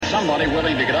somebody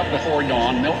willing to get up before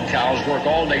dawn, milk cows, work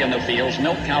all day in the fields,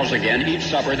 milk cows again, eat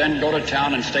supper, then go to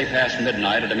town and stay past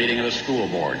midnight at a meeting of the school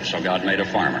board. So God made a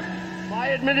farmer.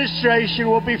 My administration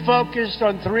will be focused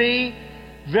on three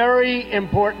very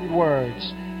important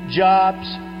words: jobs,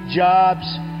 jobs,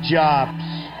 jobs.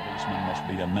 A policeman must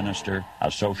be a minister,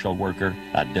 a social worker,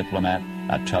 a diplomat,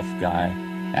 a tough guy,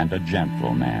 and a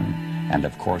gentleman. And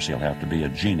of course he'll have to be a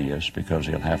genius because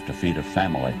he'll have to feed a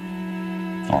family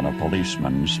on a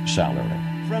policeman's salary.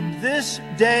 From this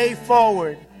day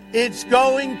forward, it's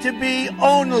going to be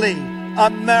only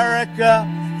America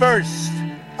first.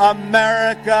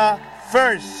 America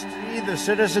first. We, the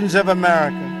citizens of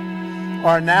America,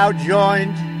 are now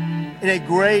joined in a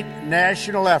great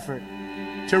national effort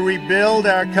to rebuild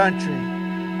our country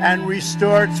and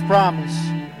restore its promise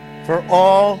for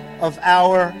all of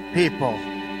our people.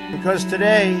 Because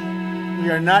today, we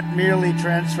are not merely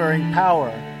transferring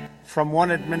power from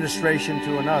one administration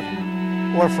to another,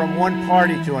 or from one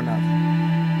party to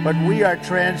another, but we are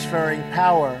transferring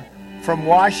power from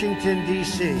Washington,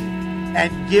 D.C.,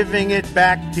 and giving it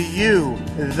back to you,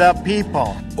 the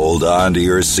people. Hold on to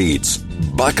your seats.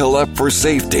 Buckle up for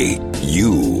safety.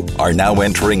 You are now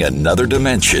entering another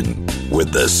dimension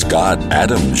with The Scott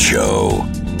Adams Show.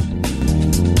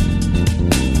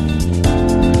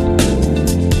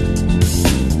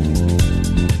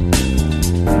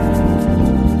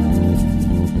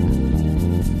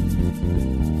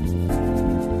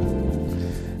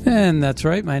 And that's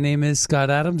right. My name is Scott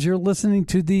Adams. You're listening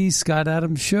to the Scott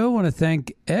Adams Show. I want to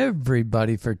thank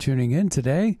everybody for tuning in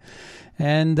today.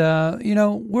 And,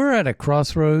 we're at a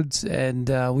crossroads, and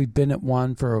we've been at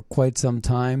one for quite some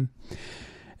time.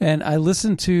 And I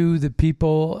listen to the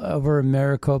people over in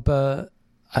Maricopa.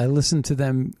 I listen to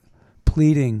them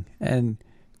pleading and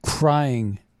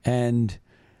crying and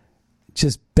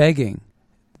just begging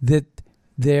that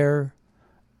their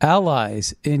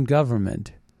allies in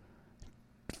government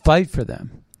fight for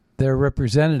them, their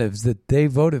representatives that they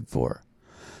voted for,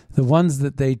 the ones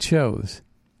that they chose,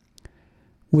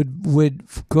 would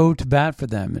go to bat for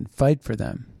them and fight for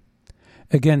them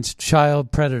against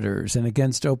child predators and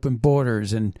against open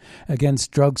borders and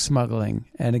against drug smuggling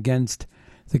and against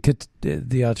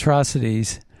the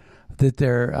atrocities that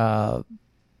they're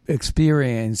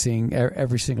experiencing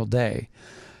every single day,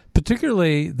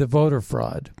 particularly the voter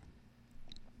fraud.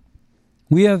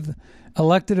 We have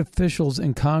elected officials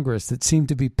in Congress that seem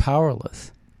to be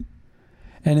powerless,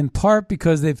 and in part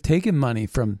because they've taken money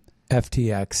from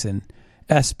FTX and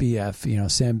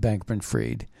SBF, Sam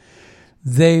Bankman-Fried.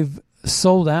 They've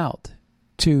sold out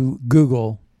to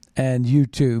Google and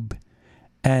YouTube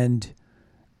and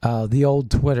the old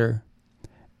Twitter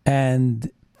and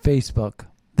Facebook.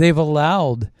 They've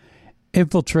allowed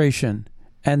infiltration,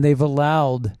 and they've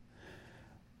allowed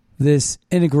this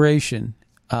integration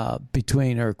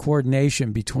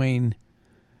coordination between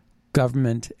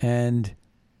government and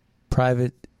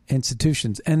private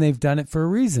institutions. And they've done it for a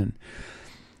reason.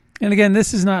 And again,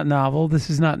 this is not novel. This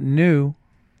is not new.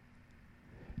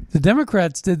 The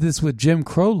Democrats did this with Jim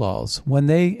Crow laws when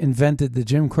they invented the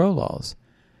Jim Crow laws.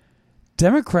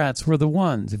 Democrats were the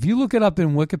ones. If you look it up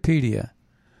in Wikipedia,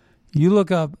 you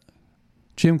look up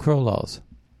Jim Crow laws,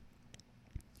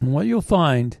 and what you'll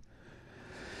find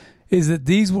is that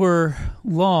these were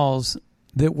laws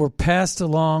that were passed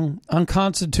along,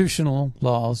 unconstitutional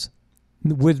laws,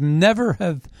 would never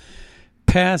have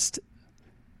passed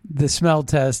the smell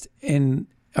test in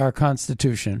our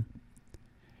Constitution.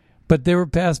 But they were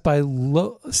passed by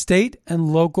state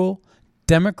and local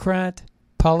Democrat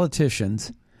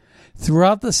politicians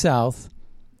throughout the South.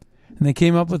 And they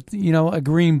came up with, a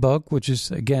Green Book, which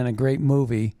is, again, a great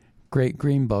movie, great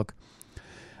Green Book.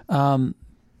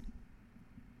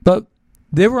 But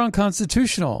they were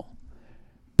unconstitutional.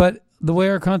 But the way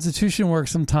our Constitution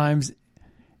works sometimes,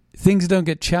 things don't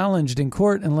get challenged in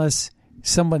court unless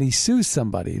somebody sues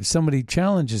somebody. If somebody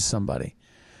challenges somebody,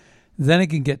 then it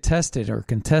can get tested or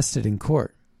contested in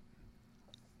court.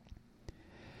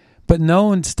 But no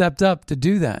one stepped up to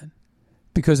do that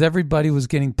because everybody was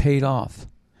getting paid off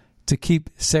to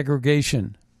keep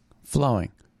segregation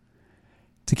flowing,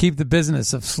 to keep the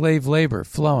business of slave labor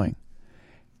flowing,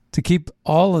 to keep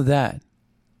all of that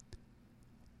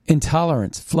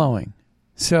intolerance flowing.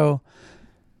 So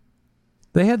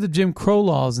they had the Jim Crow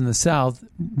laws in the South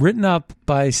written up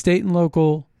by state and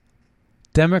local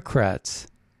Democrats.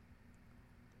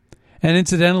 And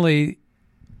incidentally,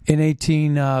 in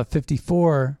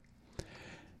 1854,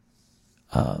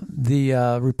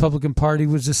 the Republican Party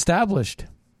was established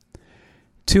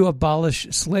to abolish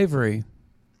slavery.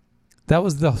 That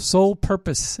was the sole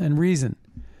purpose and reason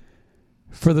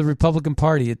for the Republican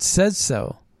Party. It says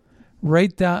so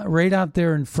right out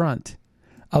there in front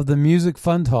of the Music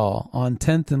Fund Hall on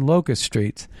 10th and Locust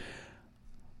Streets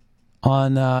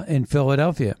in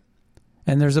Philadelphia.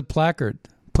 And there's a placard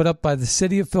put up by the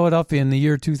city of Philadelphia in the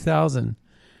year 2000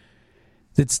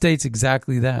 that states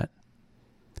exactly that.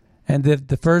 And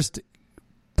the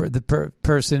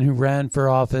person who ran for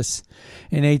office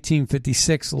in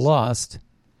 1856 lost.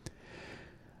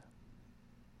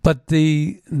 But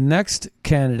the next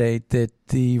candidate that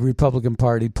the Republican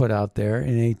Party put out there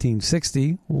in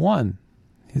 1860 won.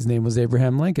 His name was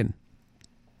Abraham Lincoln.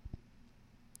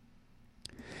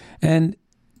 And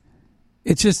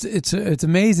it's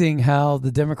amazing how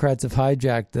the Democrats have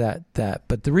hijacked that.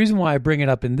 But the reason why I bring it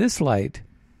up in this light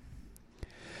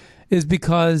is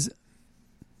because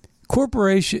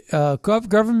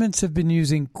governments have been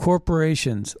using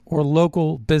corporations or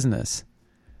local business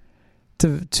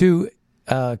to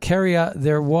carry out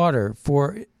their water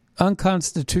for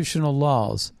unconstitutional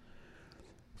laws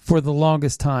for the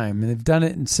longest time. And they've done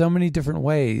it in so many different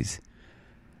ways.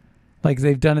 Like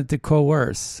they've done it to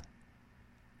coerce.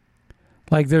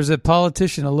 Like there's a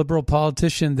liberal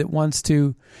politician that wants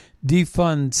to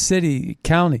defund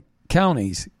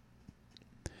counties.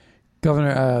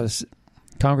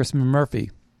 Congressman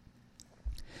Murphy,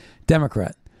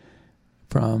 Democrat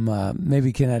from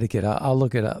maybe Connecticut. I'll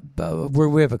look it up.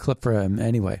 We have a clip for him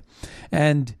anyway.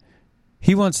 And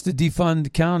he wants to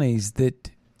defund counties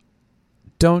that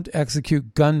don't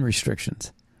execute gun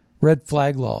restrictions, red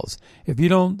flag laws. If you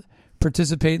don't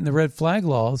participate in the red flag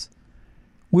laws,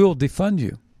 we will defund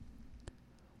you.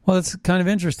 Well, that's kind of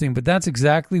interesting, but that's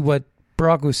exactly what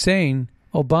Barack Hussein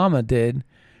Obama did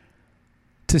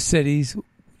to cities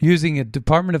using a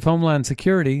Department of Homeland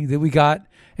Security that we got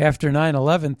after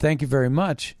 9/11. Thank you very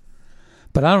much.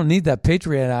 But I don't need that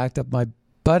Patriot Act up my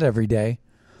butt every day.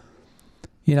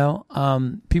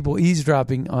 People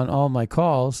eavesdropping on all my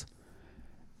calls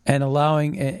and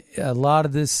allowing a lot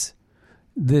of this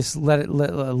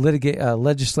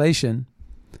legislation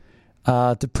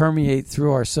to permeate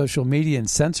through our social media and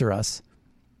censor us.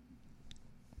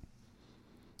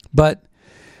 But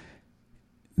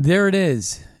there it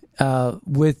is.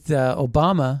 With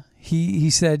Obama, he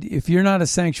said, if you're not a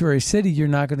sanctuary city, you're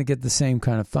not going to get the same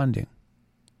kind of funding.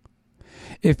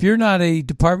 If you're not a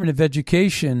Department of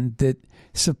Education that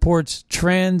supports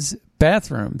trans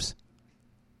bathrooms,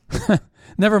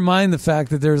 never mind the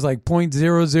fact that there's like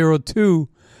 0.002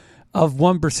 of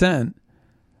 1%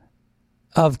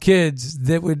 of kids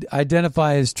that would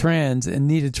identify as trans and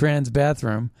need a trans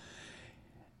bathroom.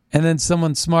 And then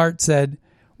someone smart said,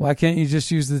 why can't you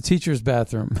just use the teacher's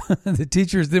bathroom? The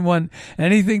teachers didn't want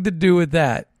anything to do with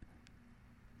that.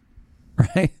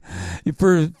 Right?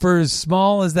 For as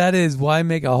small as that is, why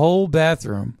make a whole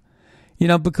bathroom?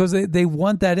 Because they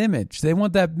want that image. They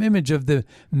want that image of the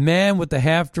man with the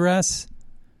half dress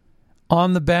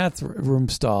on the bathroom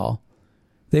stall.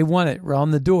 They want it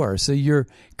on the door. So you're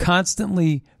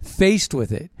constantly faced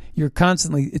with it.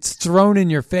 It's thrown in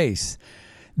your face.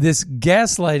 This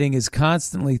gaslighting is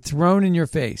constantly thrown in your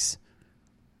face.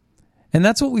 And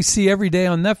that's what we see every day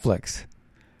on Netflix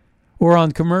or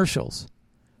on commercials,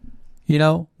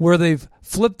 where they've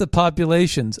flipped the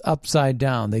populations upside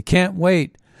down. They can't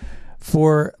wait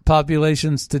for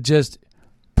populations to just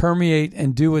permeate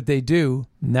and do what they do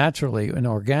naturally and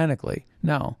organically.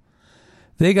 No.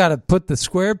 They got to put the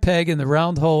square peg in the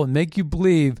round hole and make you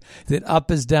believe that up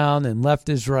is down and left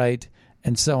is right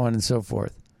and so on and so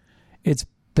forth. It's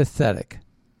pathetic.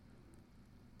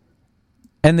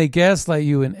 And they gaslight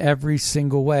you in every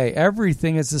single way.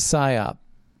 Everything is a psyop.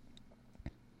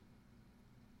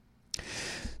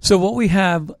 So what we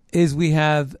have is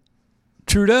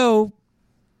Trudeau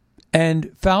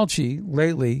and Fauci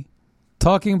lately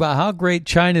talking about how great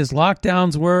China's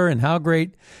lockdowns were and how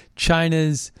great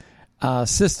China's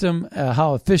system,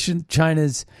 how efficient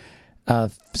China's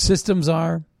systems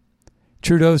are.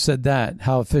 Trudeau said that,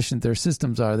 how efficient their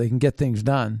systems are. They can get things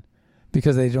done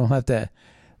because they don't have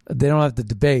to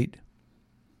debate.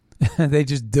 They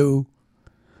just do.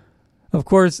 Of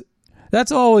course,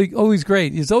 that's always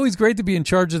great. It's always great to be in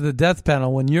charge of the death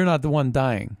panel when you're not the one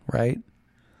dying, right?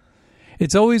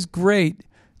 It's always great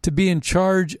to be in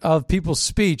charge of people's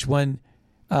speech when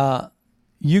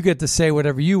you get to say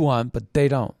whatever you want, but they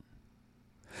don't.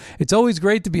 It's always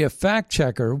great to be a fact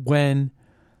checker when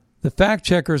the fact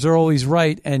checkers are always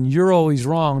right and you're always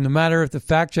wrong, no matter if the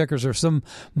fact checkers are some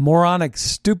moronic,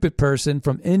 stupid person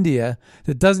from India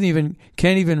that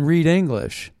can't even read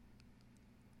English.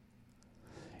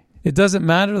 It doesn't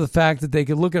matter the fact that they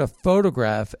could look at a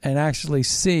photograph and actually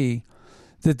see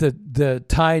that the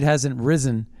tide hasn't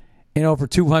risen in over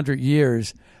 200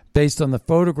 years based on the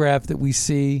photograph that we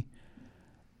see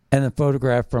and a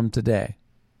photograph from today.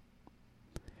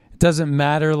 It doesn't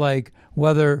matter like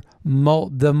whether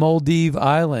the Maldive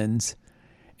Islands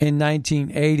in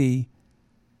 1980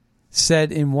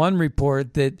 said in one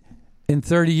report that in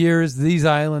 30 years these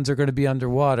islands are going to be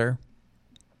underwater.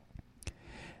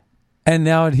 And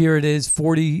now here it is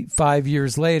 45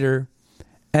 years later,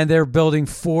 and they're building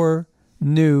 4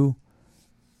 new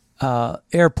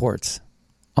airports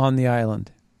on the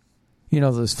island. You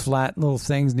know, those flat little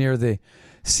things near the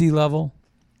sea level.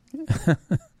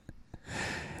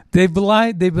 They've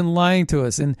been lying to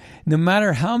us. And no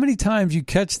matter how many times you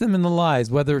catch them in the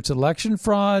lies, whether it's election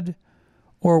fraud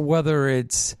or whether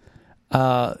it's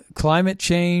climate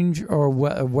change or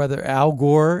whether Al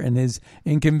Gore and his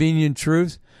inconvenient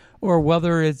truth, or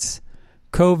whether it's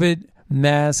COVID,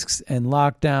 masks, and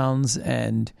lockdowns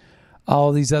and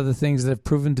all these other things that have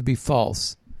proven to be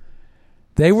false.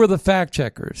 They were the fact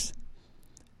checkers.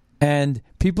 And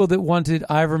people that wanted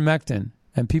ivermectin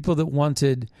and people that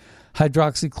wanted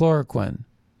hydroxychloroquine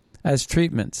as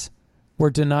treatments were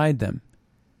denied them.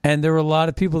 And there were a lot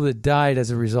of people that died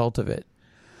as a result of it.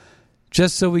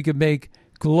 Just so we could make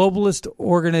globalist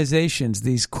organizations,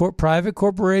 these private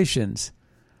corporations,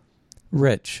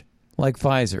 rich, like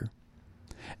Pfizer.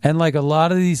 And like a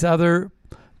lot of these other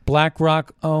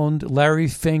BlackRock-owned, Larry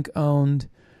Fink-owned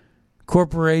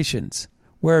corporations,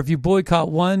 where if you boycott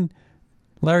one,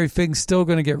 Larry Fink's still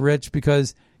going to get rich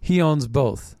because he owns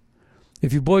both.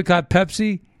 If you boycott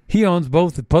Pepsi, he owns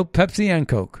both Pepsi and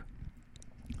Coke.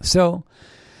 So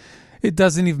it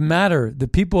doesn't even matter. The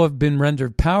people have been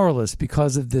rendered powerless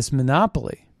because of this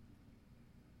monopoly.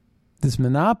 This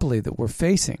monopoly that we're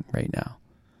facing right now.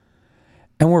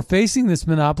 And we're facing this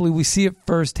monopoly. We see it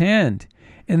firsthand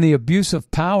in the abuse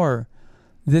of power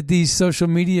that these social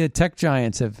media tech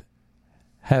giants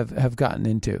have gotten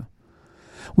into.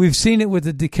 We've seen it with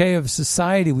the decay of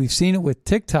society. We've seen it with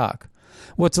TikTok.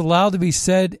 What's allowed to be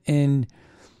said in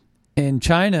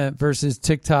China versus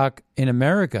TikTok in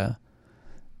America,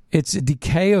 it's a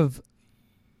decay of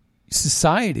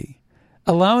society.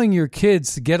 Allowing your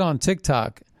kids to get on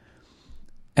TikTok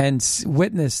and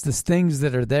witness the things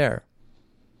that are there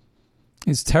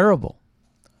is terrible.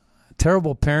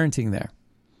 Terrible parenting there.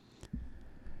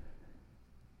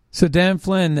 So Dan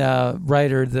Flynn,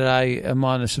 writer that I am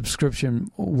on a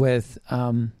subscription with,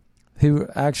 who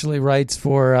actually writes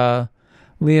for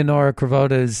Leonora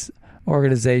Cravota's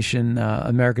organization,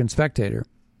 American Spectator.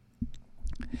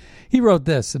 He wrote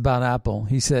this about Apple.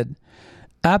 He said,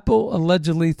 Apple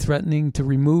allegedly threatening to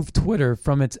remove Twitter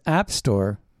from its App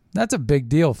Store. That's a big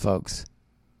deal, folks.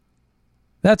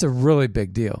 That's a really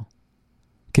big deal.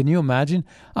 Can you imagine?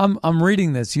 I'm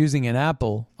reading this using an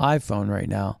Apple iPhone right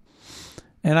now.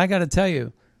 And I got to tell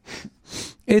you,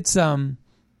 it's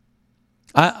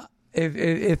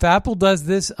if Apple does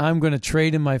this, I'm going to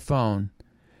trade in my phone.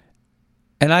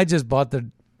 And I just bought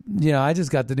I just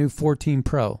got the new 14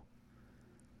 Pro.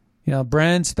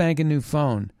 Brand spanking new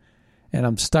phone, and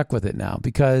I'm stuck with it now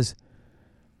because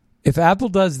if Apple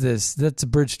does this, that's a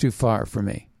bridge too far for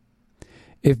me.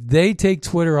 If they take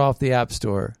Twitter off the App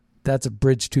Store, that's a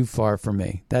bridge too far for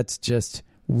me. That's just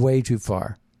way too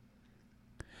far.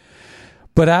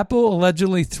 But Apple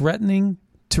allegedly threatening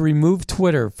to remove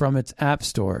Twitter from its App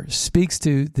Store speaks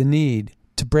to the need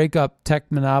to break up tech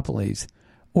monopolies,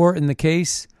 or in the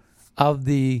case of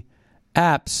the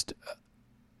app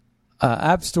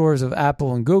stores of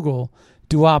Apple and Google,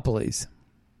 duopolies.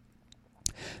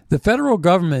 The federal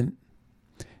government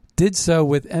did so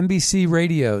with NBC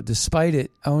Radio, despite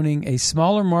it owning a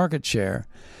smaller market share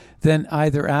than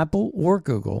either Apple or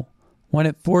Google, when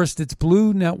it forced its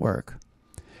Blue network,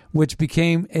 which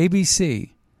became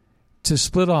ABC, to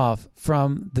split off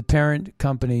from the parent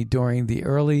company during the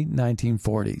early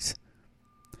 1940s.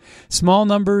 Small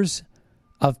numbers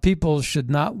of people should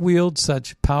not wield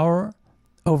such power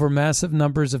over massive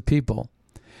numbers of people.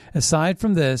 Aside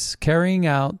from this, carrying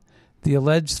out the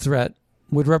alleged threat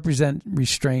would represent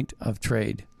restraint of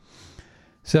trade.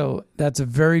 So that's a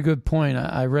very good point.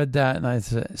 I read that and I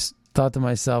thought to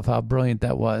myself how brilliant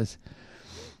that was.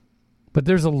 But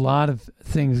there's a lot of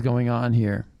things going on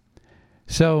here.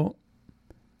 So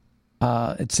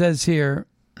it says here,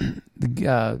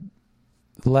 the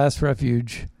Last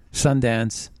Refuge,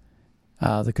 Sundance,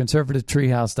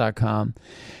 theconservativetreehouse.com.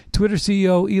 Twitter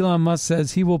CEO Elon Musk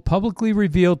says he will publicly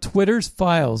reveal Twitter's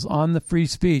files on the free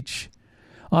speech.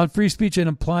 On free speech, and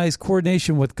implies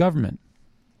coordination with government.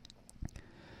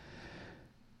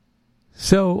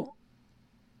 So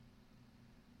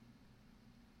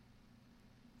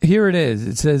here it is.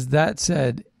 It says, that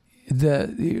said,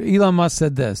 Elon Musk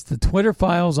said this: the Twitter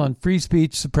files on free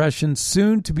speech suppression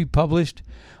soon to be published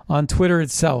on Twitter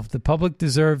itself. The public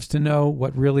deserves to know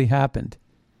what really happened.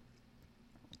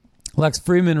 Lex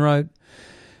Fridman wrote,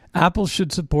 Apple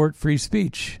should support free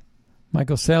speech.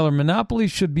 Michael Saylor,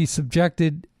 monopolies should be subject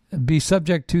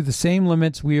to the same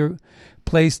limits we are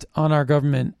placed on our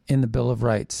government in the Bill of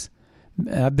Rights.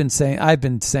 I've been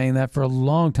saying that for a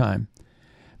long time.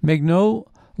 Make no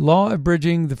law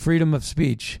abridging the freedom of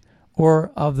speech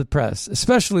or of the press,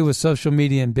 especially with social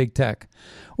media and big tech,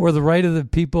 or the right of the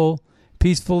people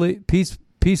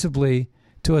peaceably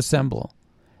to assemble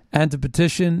and to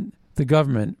petition the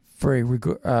government for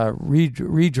a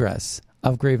redress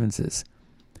of grievances.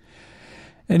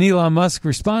 And Elon Musk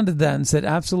responded to that and said,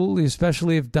 absolutely,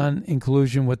 especially if done in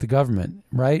collusion with the government,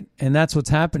 right? And that's what's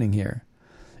happening here,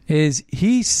 is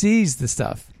he sees the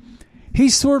stuff.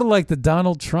 He's sort of like the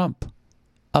Donald Trump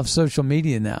of social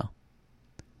media now.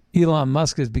 Elon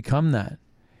Musk has become that,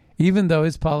 even though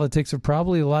his politics are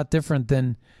probably a lot different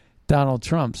than Donald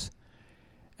Trump's.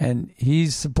 And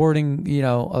he's supporting,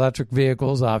 electric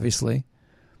vehicles, obviously.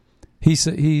 He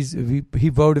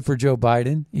voted for Joe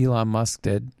Biden. Elon Musk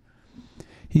did.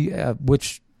 And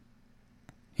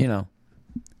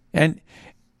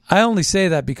I only say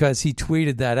that because he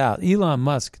tweeted that out. Elon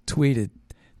Musk tweeted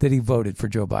that he voted for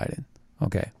Joe Biden.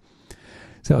 Okay.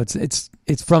 So it's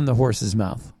from the horse's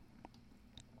mouth.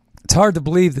 It's hard to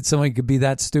believe that somebody could be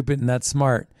that stupid and that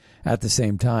smart at the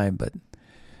same time, but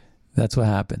that's what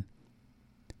happened.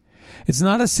 It's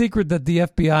not a secret that the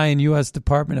FBI and U.S.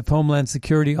 Department of Homeland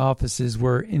Security offices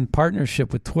were in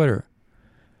partnership with Twitter.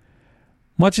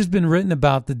 Much has been written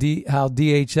about how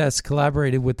DHS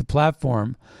collaborated with the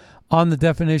platform on the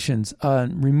definitions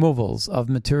and removals of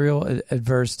material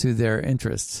adverse to their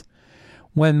interests.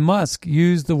 When Musk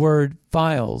used the word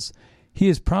files, he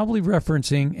is probably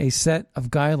referencing a set of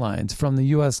guidelines from the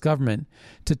U.S. government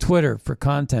to Twitter for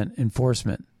content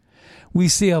enforcement. We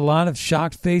see a lot of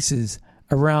shocked faces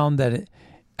around that,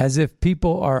 as if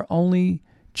people are only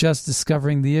just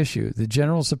discovering the issue. The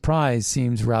general surprise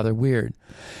seems rather weird.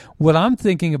 What I'm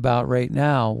thinking about right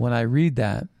now when I read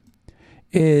that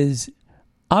is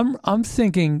I'm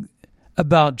thinking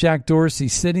about Jack Dorsey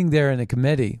sitting there in a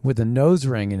committee with a nose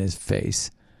ring in his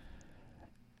face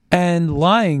and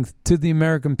lying to the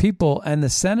American people, and the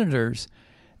senators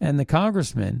and the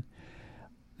congressmen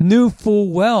knew full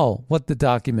well what the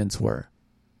documents were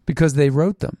because they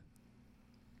wrote them.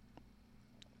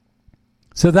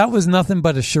 So that was nothing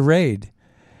but a charade.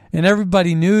 And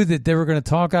everybody knew that they were going to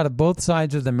talk out of both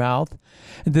sides of their mouth,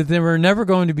 and that they were never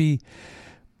going to be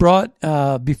brought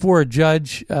before a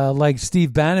judge like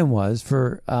Steve Bannon was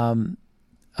for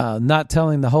not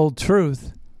telling the whole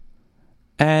truth.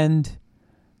 And,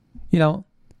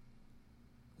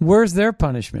 where's their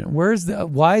punishment?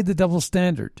 Why the double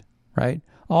standard, right?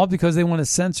 All because they want to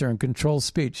censor and control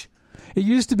speech. It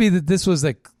used to be that this was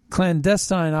a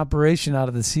clandestine operation out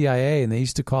of the CIA, and they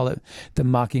used to call it the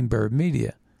Mockingbird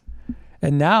Media.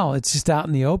 And now it's just out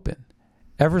in the open.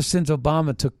 Ever since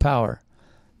Obama took power,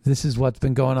 this is what's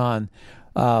been going on.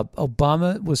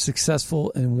 Obama was successful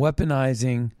in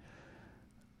weaponizing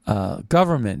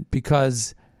government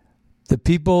because the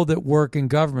people that work in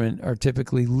government are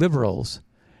typically liberals,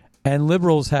 and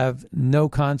liberals have no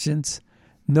conscience,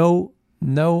 no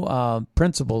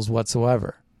principles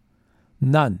whatsoever.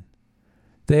 None.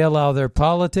 They allow their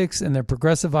politics and their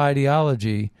progressive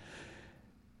ideology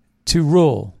to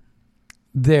rule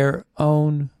their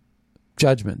own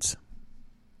judgments.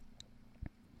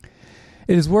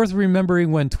 It is worth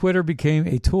remembering when Twitter became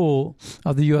a tool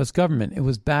of the U.S. government. It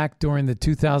was back during the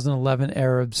 2011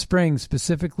 Arab Spring,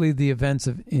 specifically the events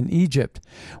in Egypt,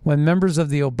 when members of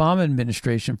the Obama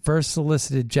administration first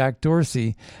solicited Jack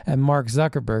Dorsey and Mark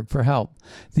Zuckerberg for help.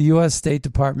 The U.S. State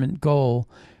Department goal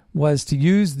was to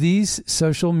use these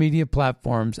social media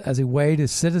platforms as a way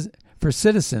for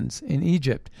citizens in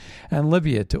Egypt and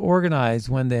Libya to organize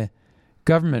when the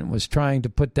government was trying to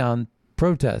put down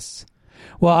protests.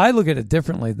 Well, I look at it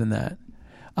differently than that.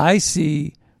 I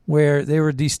see where they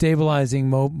were destabilizing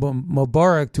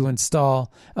Mubarak to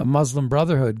install a Muslim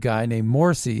Brotherhood guy named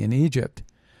Morsi in Egypt.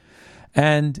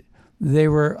 And they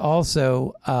were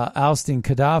also ousting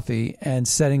Gaddafi and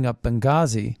setting up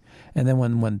Benghazi. And then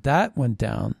when that went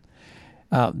down,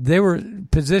 they were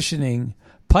positioning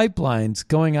pipelines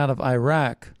going out of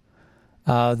Iraq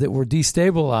that were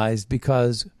destabilized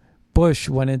because Bush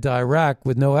went into Iraq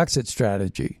with no exit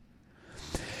strategy.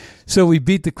 So we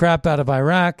beat the crap out of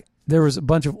Iraq. There was a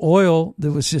bunch of oil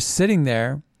that was just sitting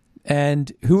there, and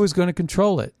who was going to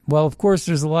control it? Well, of course,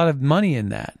 there's a lot of money in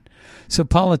that. So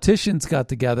politicians got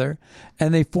together,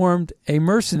 and they formed a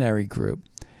mercenary group.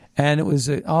 and it was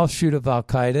an offshoot of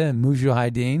Al-Qaeda and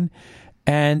Mujahideen,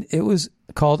 and it was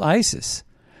called ISIS.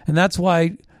 And that's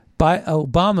why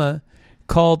Obama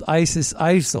called ISIS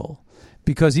ISIL,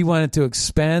 because he wanted to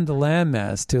expand the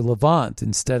landmass to Levant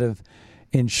instead of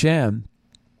in Sham,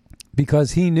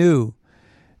 because he knew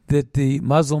that the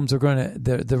Muslims are going to,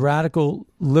 the radical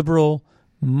liberal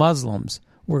Muslims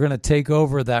were going to take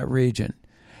over that region.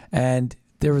 And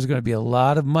there was going to be a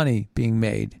lot of money being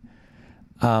made.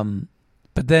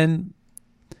 But then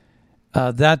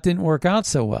that didn't work out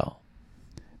so well,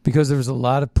 because there was a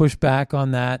lot of pushback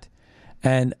on that.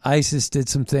 And ISIS did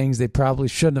some things they probably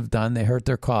shouldn't have done. They hurt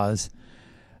their cause.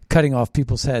 Cutting off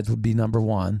people's heads would be number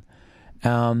one.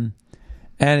 And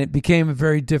it became a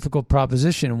very difficult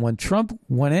proposition. When Trump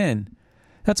went in,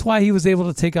 that's why he was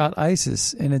able to take out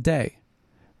ISIS in a day.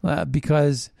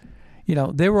 Because,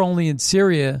 they were only in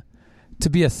Syria to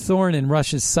be a thorn in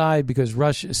Russia's side, because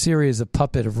Syria is a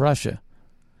puppet of Russia.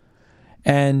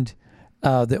 And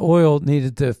the oil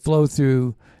needed to flow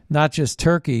through not just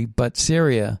Turkey, but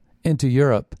Syria into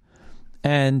Europe.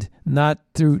 And not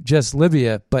through just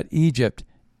Libya, but Egypt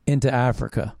into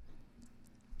Africa.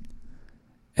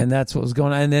 And that's what was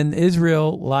going on. And then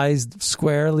Israel lies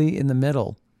squarely in the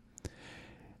middle,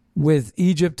 with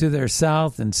Egypt to their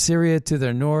south and Syria to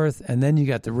their north. And then you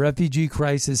got the refugee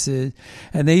crisis, and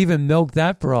they even milk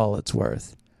that for all it's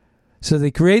worth. So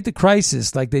they create the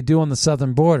crisis like they do on the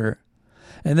southern border.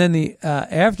 And then the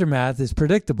aftermath is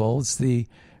predictable. It's the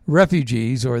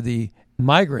refugees or the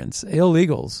migrants,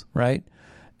 illegals, right?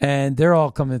 And they're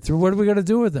all coming through. What are we going to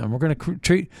do with them? We're going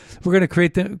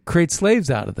to create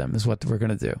slaves out of them, is what we're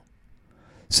going to do.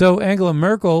 So Angela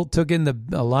Merkel took in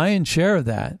the lion's share of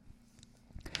that.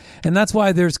 And that's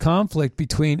why there's conflict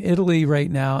between Italy right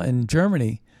now and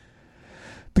Germany,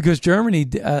 because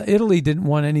Italy didn't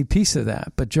want any piece of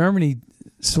that, but Germany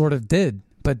sort of did.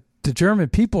 But the German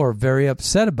people are very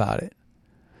upset about it,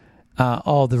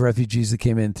 all the refugees that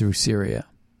came in through Syria.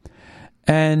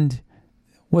 And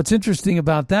what's interesting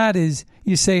about that is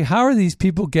you say, how are these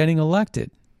people getting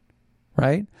elected,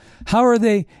 right? How are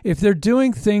they, if they're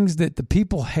doing things that the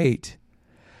people hate,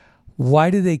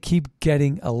 why do they keep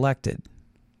getting elected?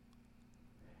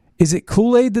 Is it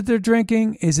Kool-Aid that they're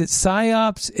drinking? Is it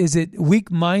psyops? Is it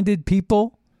weak-minded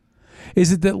people?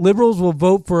 Is it that liberals will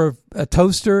vote for a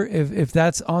toaster if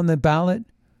that's on the ballot?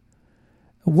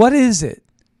 What is it?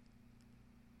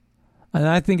 And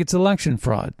I think it's election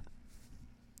fraud.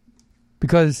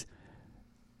 Because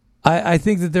I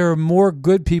think that there are more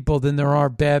good people than there are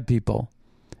bad people.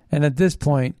 And at this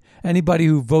point, anybody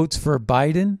who votes for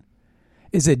Biden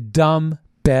is a dumb,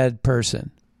 bad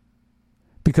person,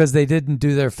 because they didn't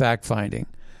do their fact-finding.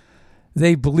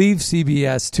 They believed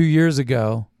CBS 2 years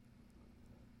ago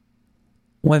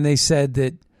when they said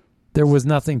that there was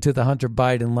nothing to the Hunter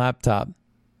Biden laptop.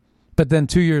 But then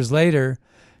 2 years later,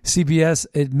 CBS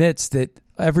admits that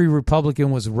every Republican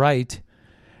was right,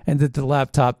 and that the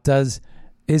laptop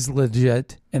is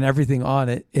legit, and everything on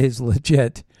it is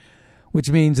legit, which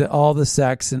means that all the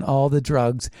sex and all the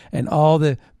drugs and all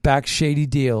the back shady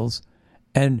deals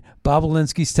and Bob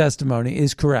Alinsky's testimony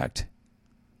is correct.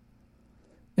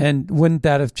 And wouldn't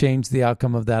that have changed the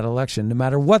outcome of that election, no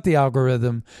matter what the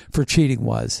algorithm for cheating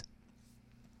was?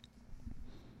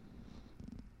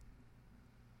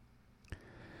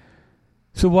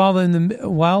 So while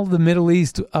the Middle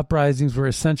East uprisings were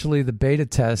essentially the beta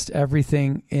test,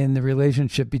 everything in the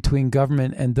relationship between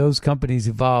government and those companies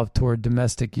evolved toward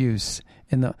domestic use.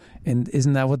 And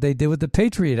isn't that what they did with the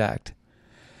Patriot Act?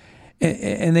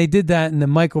 And they did that in the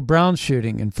Michael Brown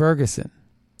shooting in Ferguson.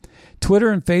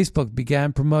 Twitter and Facebook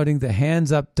began promoting the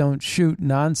hands up, don't shoot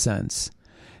nonsense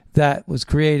that was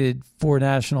created for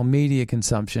national media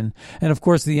consumption. And of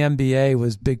course, the NBA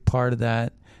was a big part of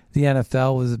that. The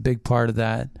NFL was a big part of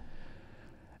that.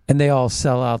 And they all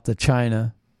sell out to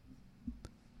China.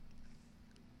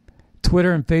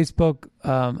 Twitter and Facebook,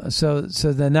 so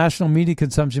the national media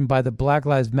consumption by the Black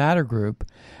Lives Matter group,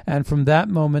 and from that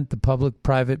moment, the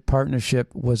public-private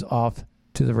partnership was off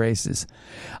to the races.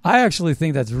 I actually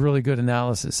think that's really good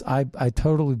analysis. I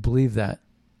totally believe that.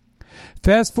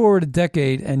 Fast forward a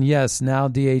decade, and yes, now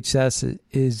DHS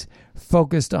is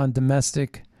focused on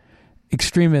domestic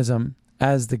extremism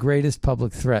as the greatest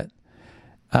public threat.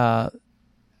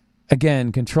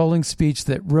 Again, controlling speech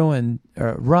that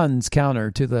runs counter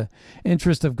to the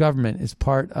interest of government is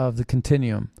part of the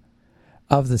continuum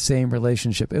of the same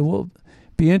relationship. It will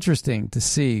be interesting to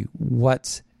see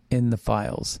what's in the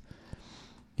files.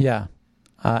 Yeah,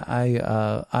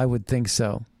 I would think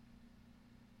so.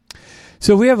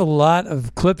 So we have a lot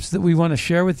of clips that we want to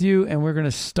share with you, and we're going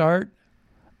to start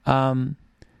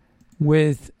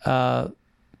with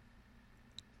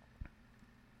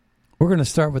We're going to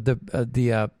start with the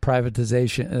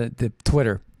privatization, the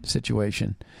Twitter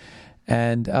situation.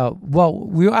 And, I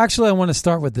want to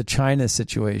start with the China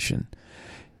situation.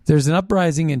 There's an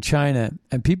uprising in China,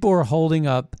 and people are holding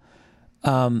up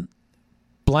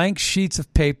blank sheets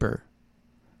of paper,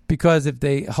 because if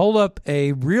they hold up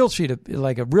a real sheet of,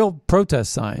 like a real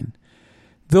protest sign,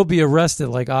 they'll be arrested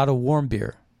like Otto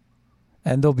Warmbier,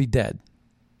 and they'll be dead.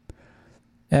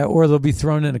 Or they'll be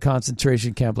thrown in a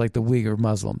concentration camp like the Uyghur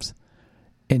Muslims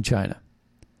in China.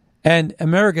 And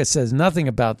America says nothing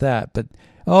about that, but,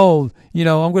 I'm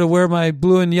going to wear my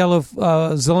blue and yellow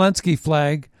Zelensky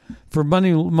flag for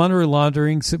money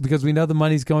laundering, because we know the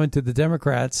money's going to the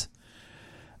Democrats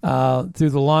through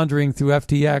the laundering through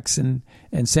FTX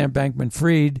and Sam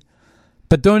Bankman-Fried.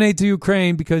 But donate to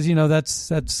Ukraine because,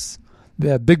 that's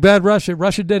the big bad Russia.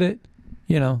 Russia did it.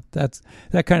 That's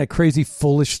that kind of crazy,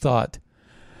 foolish thought.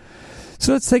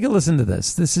 So let's take a listen to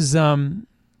this. This is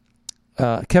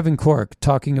Kevin Corke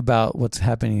talking about what's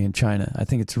happening in China. I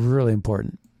think it's really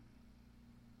important.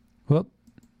 Whoa.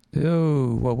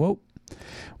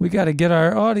 We got to get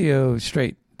our audio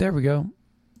straight. There we go.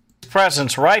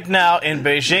 Presence right now in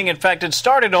Beijing. In fact, it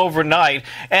started overnight,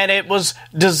 and it was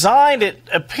designed, it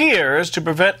appears, to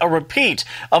prevent a repeat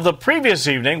of the previous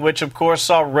evening, which, of course,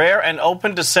 saw rare and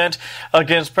open dissent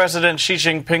against President Xi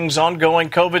Jinping's ongoing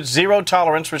COVID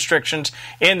zero-tolerance restrictions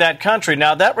in that country.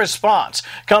 Now, that response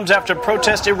comes after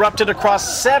protests erupted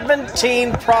across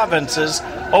 17 provinces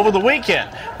over the weekend,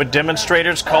 with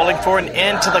demonstrators calling for an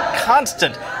end to the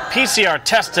constant PCR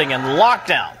testing and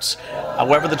lockdowns.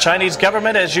 However, the Chinese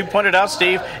government, as you pointed out,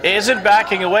 Steve, isn't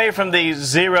backing away from the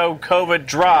zero COVID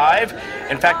drive.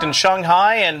 In fact, in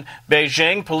Shanghai and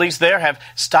Beijing, police there have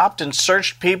stopped and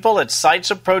searched people at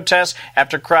sites of protests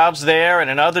after crowds there and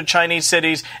in other Chinese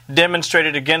cities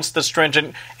demonstrated against the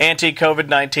stringent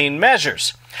anti-COVID-19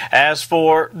 measures. As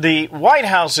for the White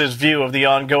House's view of the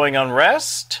ongoing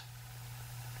unrest,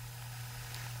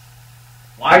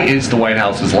 why is the White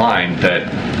House's line that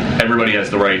everybody has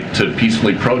the right to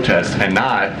peacefully protest and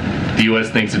not the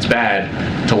U.S. thinks it's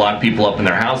bad to lock people up in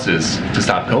their houses to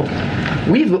stop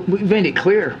COVID? We've made it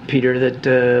clear, Peter, that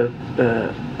a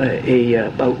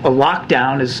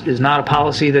lockdown is not a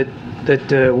policy that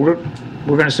we're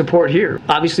going to support here.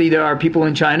 Obviously, there are people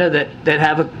in China that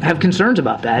have concerns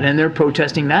about that, and they're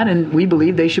protesting that, and we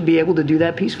believe they should be able to do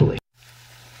that peacefully.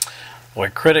 Boy,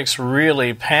 critics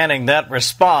really panning that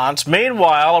response.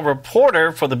 Meanwhile, a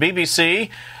reporter for the BBC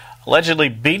allegedly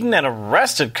beaten and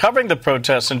arrested covering the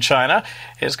protests in China.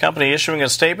 His company issuing a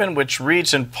statement which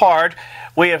reads in part,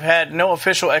 "We have had no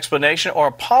official explanation or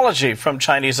apology from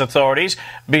Chinese authorities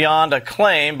beyond a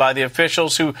claim by the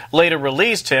officials who later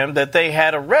released him that they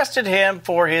had arrested him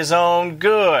for his own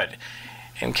good,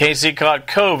 in case he caught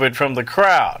COVID from the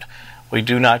crowd. We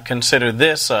do not consider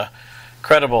this a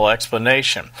credible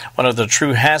explanation." One of the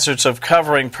true hazards of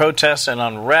covering protests and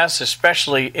unrest,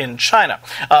 especially in China.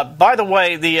 By the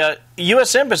way, the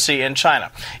U.S. Embassy in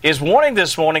China is warning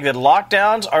this morning that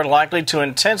lockdowns are likely to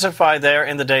intensify there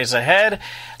in the days ahead.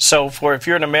 So if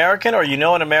you're an American or you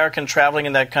know an American traveling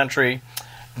in that country,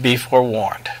 be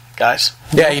forewarned. Guys?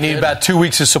 Yeah, you need about 2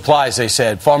 weeks of supplies, they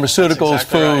said. Pharmaceuticals,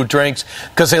 exactly food, right. Drinks,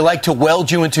 because they like to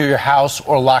weld you into your house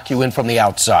or lock you in from the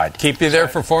outside. Keep you there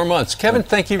for 4 months. Kevin,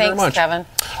 thank you very much. Kevin.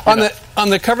 On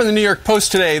the cover of the New York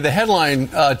Post today, the headline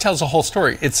tells the whole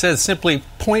story. It says simply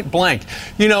point blank.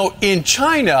 In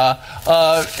China,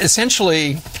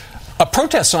 essentially, a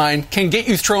protest sign can get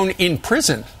you thrown in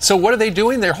prison. So what are they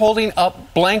doing? They're holding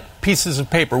up blank pieces of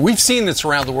paper. We've seen this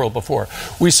around the world before.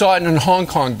 We saw it in Hong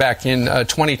Kong back in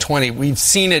 2020. We've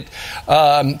seen it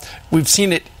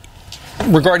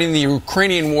regarding the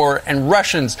Ukrainian war, and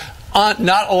Russians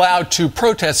not allowed to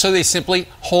protest, so they simply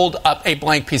hold up a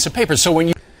blank piece of paper. So when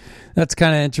you... That's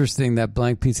kind of interesting, that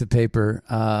blank piece of paper.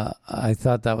 I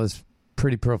thought that was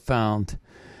pretty profound.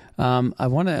 I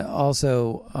want to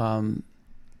also...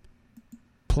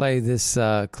 play this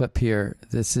clip here.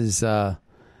 This is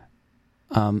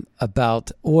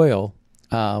about oil,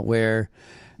 where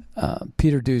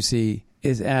Peter Doocy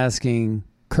is asking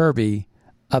Kirby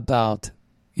about,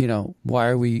 why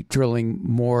are we drilling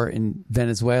more in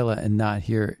Venezuela and not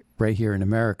right here in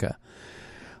America?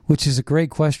 Which is a great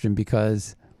question,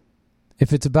 because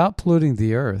if it's about polluting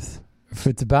the earth, if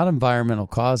it's about environmental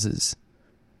causes,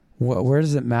 where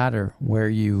does it matter where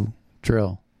you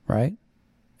drill, right?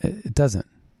 It doesn't.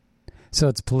 So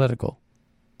it's political,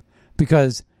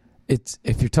 because if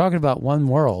you're talking about one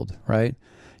world, right?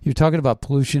 You're talking about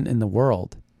pollution in the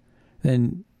world.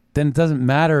 Then it doesn't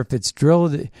matter if it's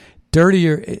drilled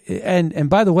dirtier. And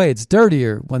by the way, it's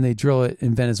dirtier when they drill it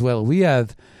in Venezuela. We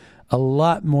have a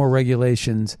lot more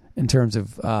regulations in terms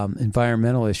of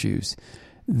environmental issues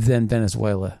than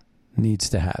Venezuela needs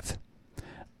to have.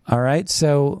 All right,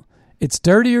 so it's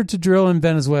dirtier to drill in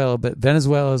Venezuela, but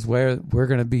Venezuela is where we're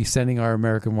going to be sending our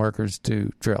American workers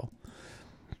to drill.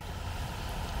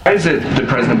 Why is it that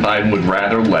President Biden would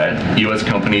rather let U.S.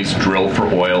 companies drill for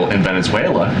oil in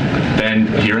Venezuela than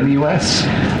here in the U.S.?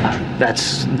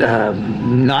 That's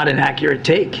not an accurate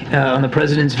take on the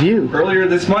president's view. Earlier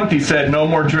this month, he said no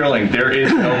more drilling. There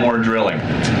is no more drilling.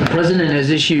 The president has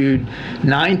issued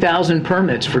 9,000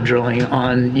 permits for drilling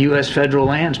on U.S. federal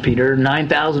lands, Peter,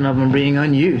 9,000 of them being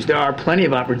unused. There are plenty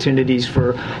of opportunities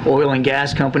for oil and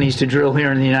gas companies to drill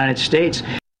here in the United States.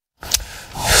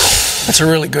 That's a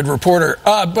really good reporter.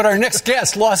 But our next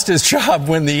guest lost his job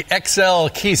when the XL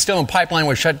Keystone Pipeline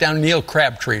was shut down. Neil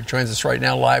Crabtree joins us right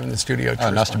now live in the studio.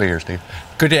 Nice to be here, Steve.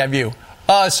 Good to have you.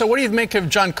 So what do you make of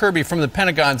John Kirby from the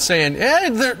Pentagon saying,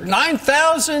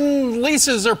 9,000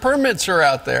 leases or permits are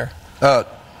out there?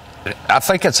 I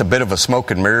think it's a bit of a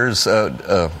smoke and mirrors.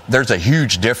 There's a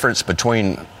huge difference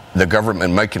between the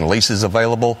government making leases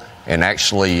available and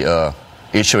actually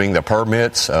issuing the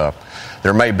permits.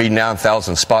 There may be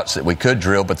 9,000 spots that we could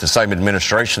drill, but the same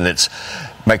administration that's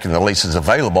making the leases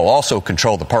available also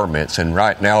control the permits. And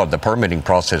right now, the permitting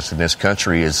process in this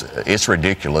country it's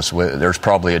ridiculous. There's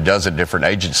probably a dozen different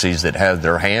agencies that have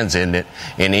their hands in it,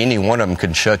 and any one of them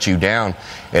can shut you down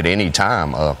at any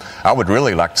time. I would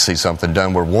really like to see something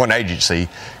done where one agency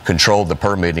controlled the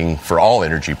permitting for all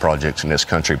energy projects in this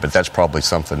country, but that's probably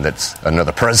something that's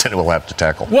another president will have to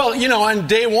tackle. Well, on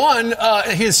day one,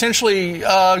 he essentially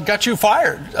got you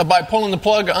fired by pulling the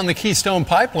plug on the Keystone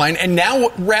Pipeline, and now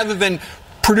rather than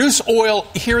produce oil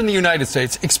here in the United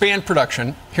States, expand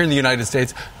production here in the United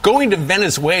States, going to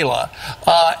Venezuela,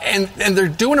 and they're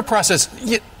doing a process.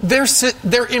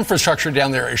 Their infrastructure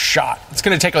down there is shot. It's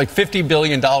going to take like $50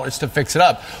 billion to fix it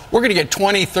up. We're going to get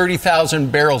 20,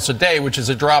 30,000 barrels a day, which is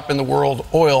a drop in the world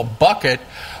oil bucket.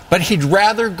 But he'd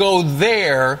rather go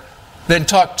there than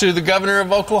talk to the governor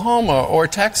of Oklahoma or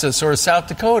Texas or South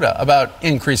Dakota about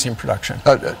increasing production.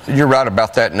 You're right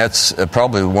about that, and that's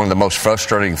probably one of the most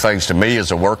frustrating things to me as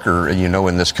a worker,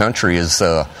 in this country is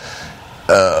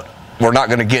we're not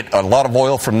going to get a lot of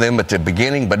oil from them at the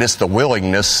beginning, but it's the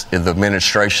willingness of the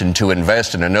administration to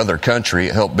invest in another country,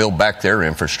 help build back their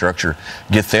infrastructure,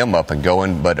 get them up and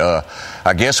going. But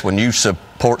I guess when you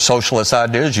support socialist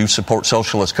ideas, you support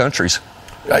socialist countries.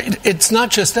 It's not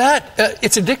just that.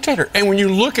 It's a dictator. And when you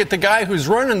look at the guy who's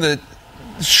running the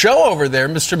show over there,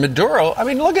 Mr. Maduro, I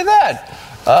mean, look at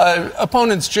that.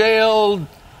 Opponents jailed,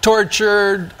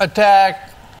 tortured,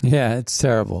 attacked. Yeah, it's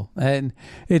terrible. And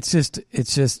it's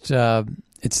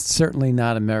certainly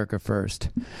not America first.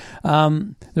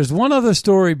 There's one other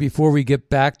story before we get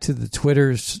back to the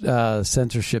Twitter's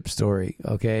censorship story,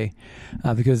 okay?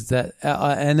 Because that,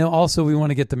 and also we want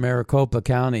to get to Maricopa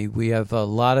County. We have a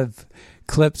lot of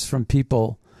clips from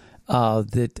people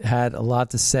that had a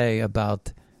lot to say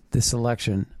about this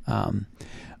election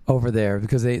over there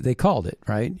because they called it,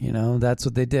 right? That's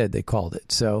what they did. They called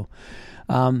it. So,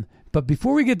 but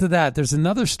before we get to that, there's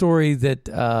another story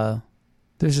that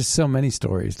there's just so many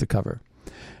stories to cover.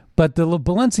 But the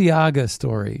Balenciaga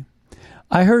story,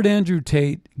 I heard Andrew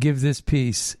Tate give this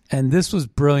piece, and this was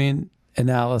brilliant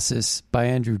analysis by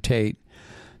Andrew Tate,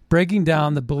 breaking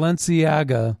down the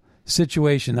Balenciaga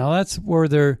situation. Now that's where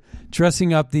they're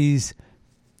dressing up these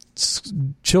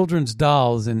children's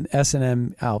dolls in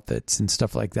S&M outfits and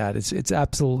stuff like that. It's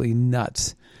absolutely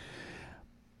nuts.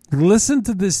 Listen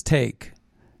to this take.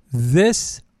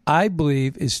 This, I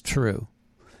believe, is true.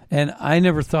 And I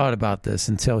never thought about this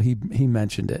until he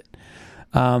mentioned it.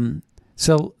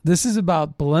 So this is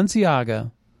about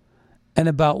Balenciaga and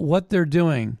about what they're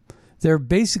doing. They're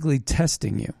basically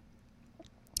testing you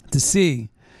to see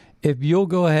if you'll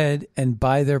go ahead and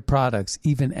buy their products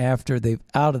even after they've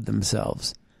outed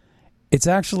themselves. It's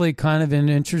actually kind of an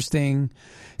interesting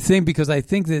thing because I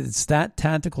think that it's that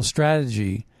tactical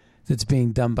strategy that's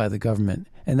being done by the government.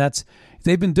 And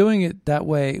they've been doing it that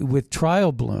way with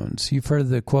trial balloons. You've heard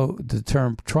the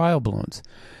term trial balloons.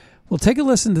 Well, take a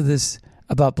listen to this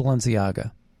about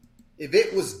Balenciaga. If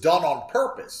it was done on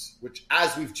purpose, which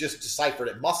as we've just deciphered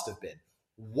it must have been,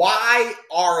 why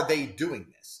are they doing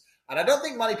this? And I don't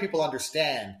think many people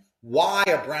understand why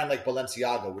a brand like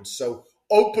Balenciaga would so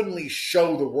openly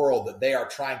show the world that they are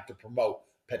trying to promote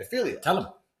pedophilia. Tell them.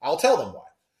 I'll tell them why.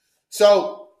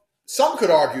 So some could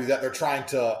argue that they're trying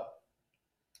to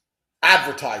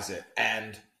advertise it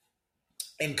and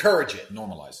encourage it.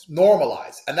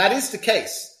 Normalize. And that is the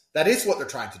case. That is what they're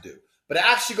trying to do. But it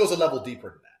actually goes a level deeper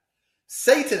than that.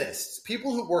 Satanists,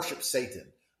 people who worship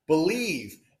Satan,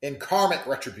 believe in karmic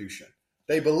retribution.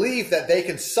 They believe that they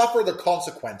can suffer the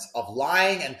consequence of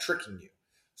lying and tricking you.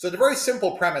 So the very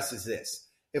simple premise is this.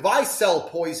 If I sell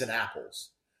poison apples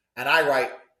and I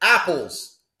write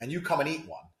apples and you come and eat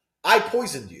one, I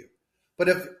poisoned you. But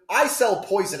if I sell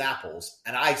poison apples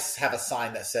and I have a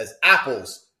sign that says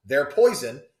apples, they're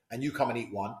poison, and you come and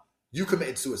eat one, you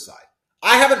committed suicide.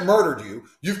 I haven't murdered you.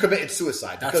 You've committed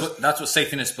suicide. That's what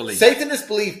Satanists believe. Satanists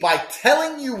believe by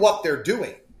telling you what they're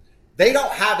doing, they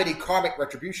don't have any karmic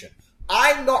retribution.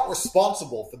 I'm not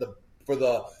responsible for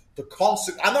the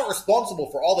I'm not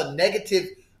responsible for all the negative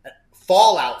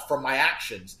fallout from my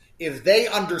actions if they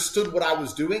understood what I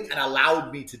was doing and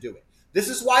allowed me to do it. This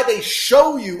is why they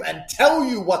show you and tell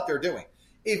you what they're doing.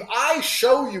 If I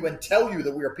show you and tell you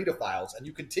that we are pedophiles and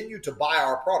you continue to buy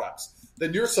our products,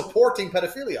 then you're supporting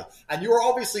pedophilia. And you're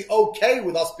obviously okay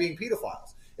with us being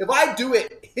pedophiles. If I do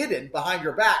it hidden behind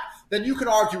your back, then you can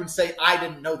argue and say, I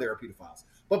didn't know they were pedophiles.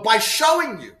 But by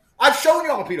showing you, I've shown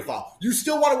you I'm a pedophile. You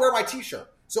still want to wear my t-shirt.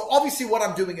 So obviously what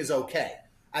I'm doing is okay.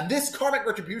 And this karmic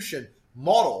retribution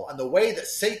model and the way that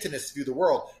Satanists view the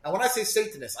world, and when I say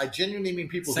Satanists, I genuinely mean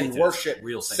people who worship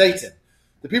real Satan.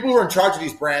 The people who are in charge of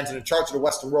these brands and in charge of the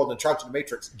Western world and in charge of the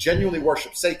Matrix genuinely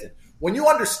worship Satan. When you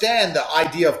understand the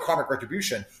idea of karmic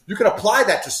retribution, you can apply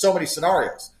that to so many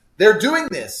scenarios. They're doing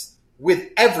this with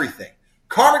everything.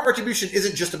 Karmic retribution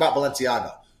isn't just about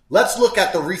Balenciaga. Let's look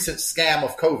at the recent scam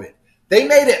of COVID. They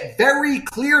made it very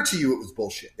clear to you it was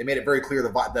bullshit. They made it very clear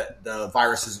that the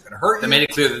virus isn't going to hurt you. They made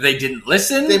it clear that they didn't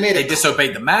listen. They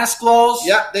disobeyed the mask laws.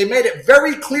 Yeah, they made it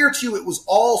very clear to you it was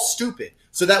all stupid.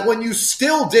 So that when you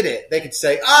still did it, they could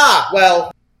say,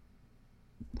 well.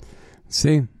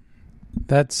 See,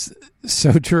 that's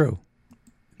so true.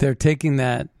 They're taking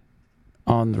that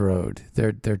on the road.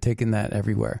 They're taking that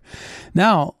everywhere.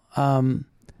 Now,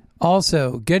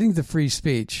 also, getting the free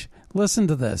speech. Listen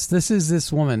to this. This is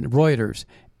this woman, Reuters,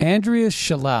 Andrea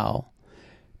Shalal,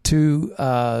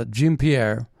 to Jim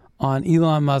Pierre on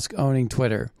Elon Musk owning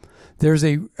Twitter. There's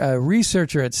a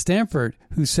researcher at Stanford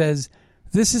who says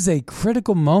this is a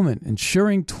critical moment,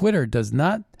 ensuring Twitter does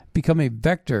not become a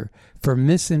vector for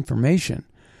misinformation.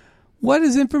 What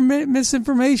is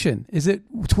misinformation? Is it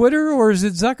Twitter or is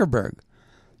it Zuckerberg?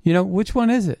 You know, which one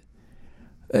is it?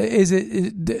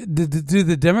 Do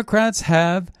the Democrats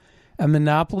have a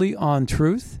monopoly on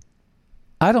truth?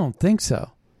 I don't think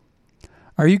so.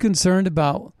 Are you concerned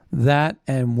about that,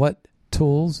 and what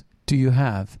tools do you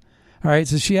have? All right,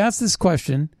 so she asked this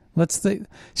question. Let's think.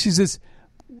 She's this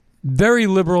very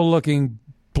liberal-looking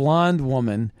blonde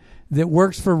woman that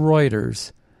works for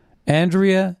Reuters,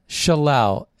 Andrea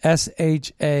Shalal,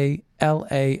 Shalal,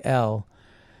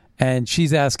 and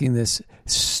she's asking this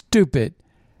stupid,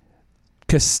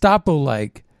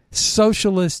 Gestapo-like,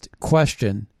 socialist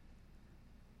question.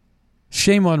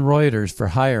 Shame on Reuters for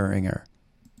hiring her.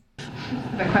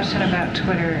 The question about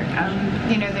Twitter.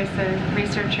 There's a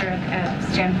researcher at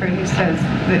Stanford who says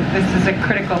that this is a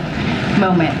critical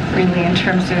moment, really, in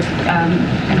terms of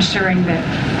ensuring that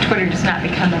Twitter does not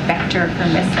become a vector for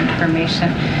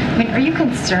misinformation. I mean, are you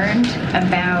concerned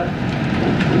about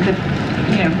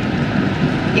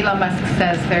Elon Musk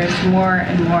says there's more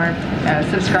and more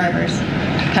subscribers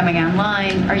coming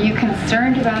online. Are you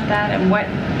concerned about that? And what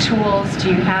tools do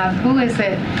you have? Who is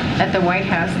it at the White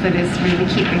House that is really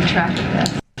keeping track of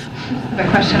this? The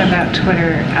question about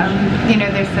Twitter.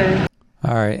 There's a...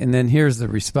 All right, and then here's the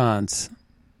response.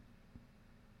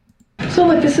 So,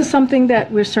 look, this is something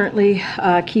that we're certainly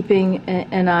keeping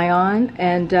an eye on.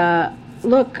 And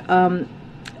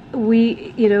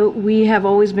we have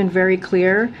always been very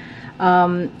clear.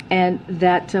 And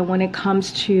that when it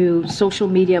comes to social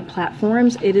media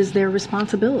platforms, it is their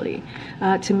responsibility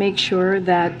to make sure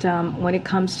that when it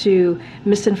comes to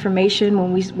misinformation,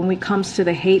 when it comes to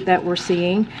the hate that we're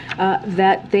seeing,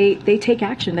 that they take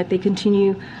action, that they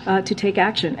continue to take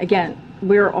action. Again,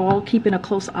 we're all keeping a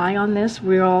close eye on this.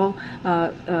 We're all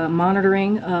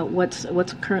monitoring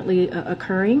what's currently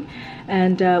occurring,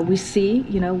 and we see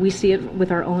it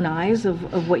with our own eyes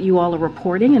of what you all are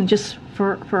reporting, and just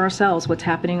for ourselves what's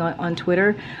happening on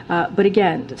Twitter. But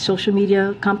again, social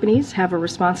media companies have a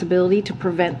responsibility to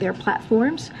prevent their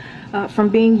platforms from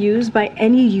being used by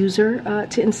any user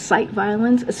to incite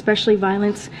violence, especially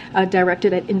violence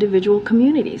directed at individual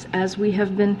communities, as we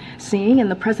have been seeing, and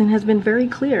the president has been very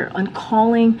clear on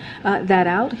calling that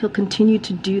out. He'll continue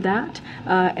to do that,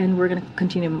 and we're going to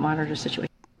continue to monitor the situation.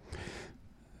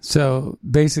 So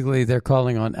basically, they're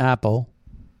calling on Apple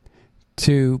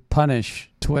to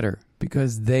punish Twitter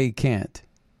because they can't.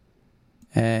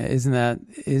 Isn't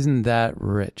that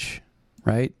rich,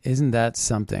 right? Isn't that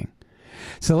something?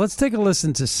 So let's take a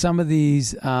listen to some of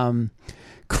these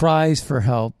cries for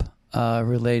help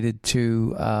related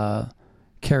to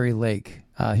Kari Lake.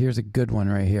 Here's a good one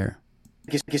right here.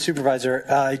 Supervisor,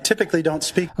 I typically don't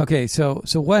speak. Okay, so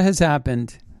what has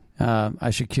happened? I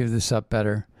should cue this up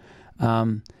better.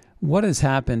 What has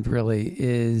happened really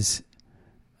is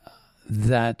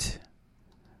that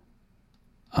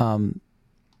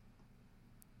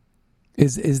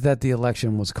is that the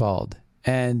election was called,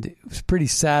 and it was pretty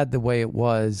sad the way it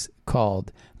was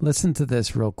called. Listen to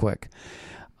this real quick.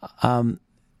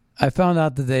 I found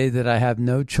out today that I have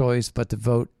no choice but to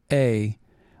vote A,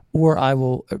 or I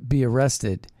will be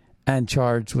arrested and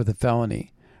charged with a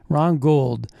felony. Ron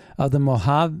Gould of the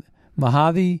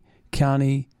Mojave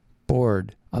County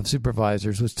Board of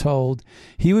Supervisors was told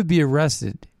he would be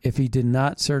arrested if he did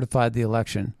not certify the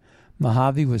election.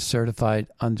 Mojave was certified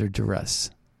under duress.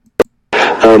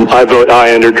 I vote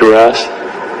aye under duress.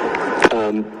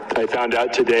 I found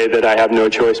out today that I have no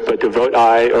choice but to vote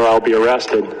aye or I'll be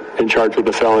arrested and charged with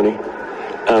a felony.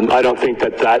 I don't think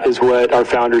that is what our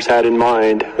founders had in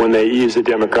mind when they used the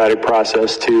democratic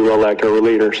process to elect our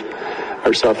leaders,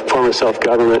 our form of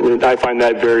self-government, and I find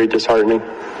that very disheartening.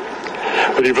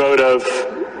 With your vote of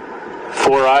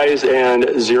 4 ayes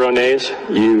and 0 nays,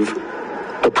 you've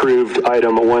approved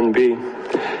item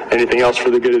 1B. Anything else for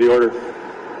the good of the order?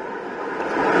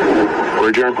 We're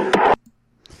adjourned.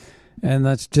 And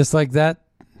that's just like that.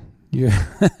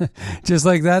 Just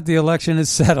like that, the election is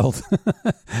settled.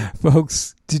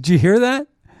 Folks, did you hear that?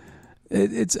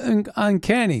 It's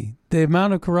uncanny, the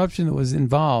amount of corruption that was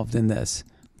involved in this.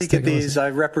 I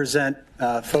represent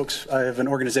folks. I have an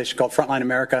organization called Frontline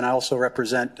America, and I also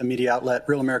represent a media outlet,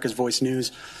 Real America's Voice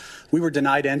News. We were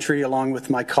denied entry, along with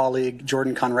my colleague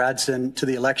Jordan Conradson, to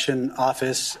the election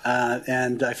office,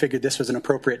 and I figured this was an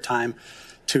appropriate time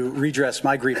to redress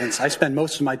my grievance. I spend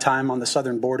most of my time on the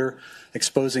southern border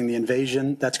exposing the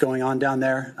invasion that's going on down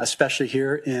there, especially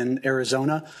here in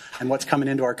Arizona, and what's coming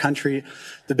into our country.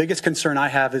 The biggest concern I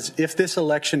have is if this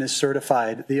election is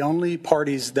certified, the only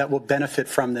parties that will benefit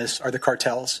from this are the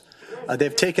cartels.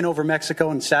 They've taken over Mexico,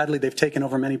 and sadly, they've taken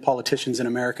over many politicians in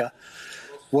America.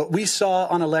 What we saw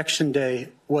on Election Day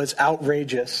was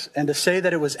outrageous, and to say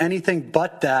that it was anything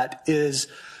but that is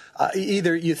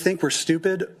either you think we're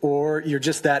stupid or you're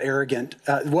just that arrogant.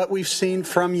 What we've seen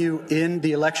from you in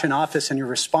the election office and your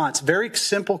response, very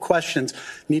simple questions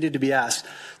needed to be asked.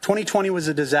 2020 was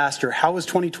a disaster. How was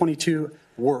 2022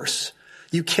 worse?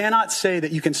 You cannot say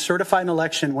that you can certify an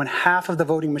election when half of the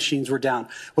voting machines were down.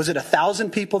 Was it 1,000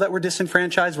 people that were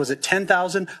disenfranchised? Was it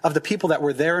 10,000 of the people that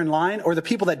were there in line, or the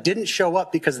people that didn't show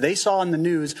up because they saw on the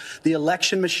news the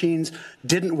election machines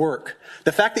didn't work?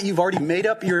 The fact that you've already made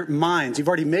up your minds, you've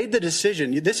already made the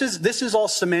decision. This is all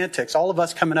semantics. All of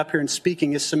us coming up here and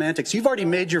speaking is semantics. You've already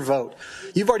made your vote.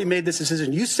 You've already made this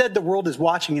decision. You said the world is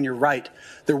watching, and you're right.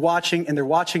 They're watching, and they're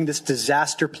watching this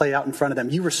disaster play out in front of them.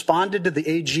 You responded to the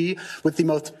AG with the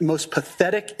most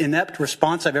pathetic, inept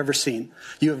response I've ever seen.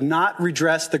 You have not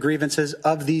redressed the grievances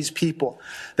of these people.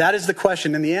 That is the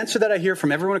question. And the answer that I hear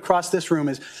from everyone across this room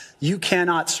is you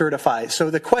cannot certify.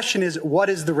 So the question is, what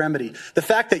is the remedy? The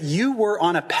fact that you were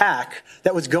on a PAC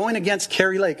that was going against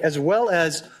Kari Lake, as well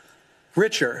as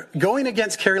Richer, going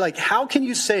against Kari Lake, how can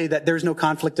you say that there's no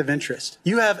conflict of interest?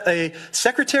 You have a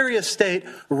Secretary of State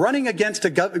running against a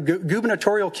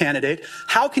gubernatorial candidate.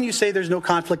 How can you say there's no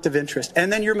conflict of interest?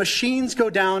 And then your machines go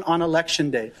down on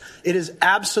Election Day. It is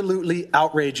absolutely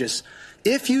outrageous.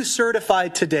 If you certify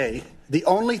today, the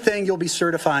only thing you'll be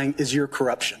certifying is your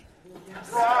corruption.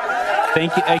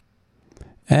 Thank you.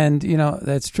 And, you know,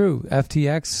 that's true.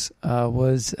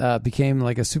 FTX became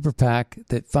like a super PAC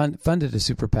that funded a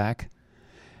super PAC.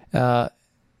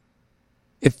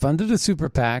 It funded a super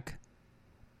PAC,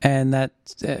 and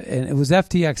it was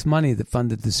FTX money that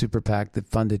funded the super PAC that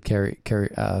funded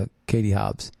Katie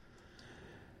Hobbs.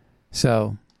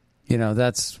 So, you know,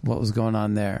 that's what was going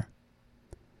on there.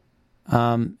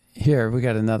 Here we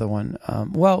got another one.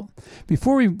 Well,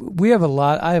 before we have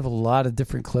I have a lot of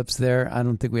different clips there. I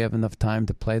don't think we have enough time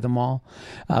to play them all,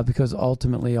 because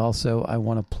ultimately also I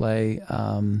want to play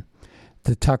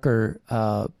the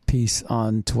Tucker piece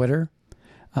on Twitter.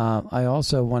 I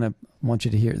also want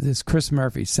you to hear this. Chris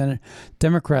Murphy,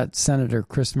 Democrat Senator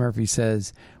Chris Murphy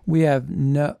says we have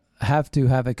to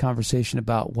have a conversation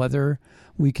about whether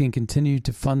we can continue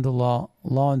to fund the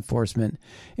law enforcement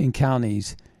in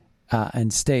counties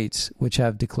and states which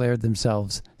have declared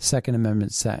themselves Second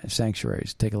Amendment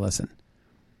sanctuaries. Take a listen.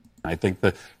 I think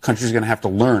the country's going to have to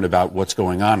learn about what's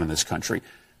going on in this country.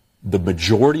 The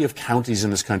majority of counties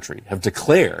in this country have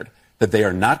declared that they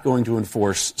are not going to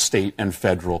enforce state and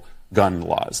federal gun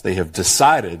laws. They have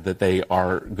decided that they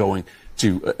are going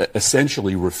to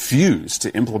essentially refuse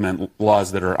to implement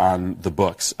laws that are on the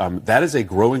books. That is a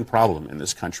growing problem in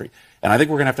this country. And I think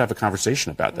we're going to have a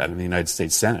conversation about that in the United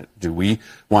States Senate. Do we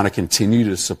want to continue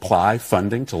to supply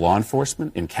funding to law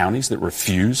enforcement in counties that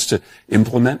refuse to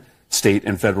implement state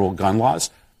and federal gun laws?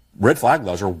 Red flag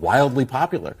laws are wildly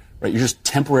popular, right? You're just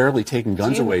temporarily taking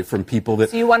guns away from people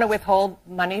that... Do you want to withhold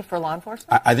money for law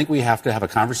enforcement? I think we have to have a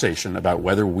conversation about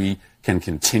whether we can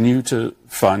continue to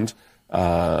fund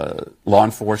law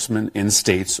enforcement in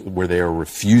states where they are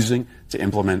refusing to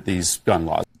implement these gun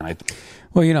laws.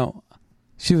 Well, you know,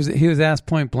 he was asked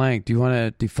point blank, do you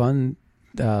want to defund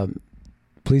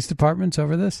police departments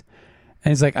over this?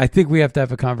 And he's like, I think we have to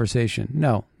have a conversation.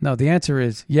 No, the answer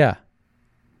is yeah.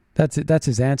 That's it. That's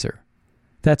his answer.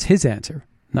 That's his answer,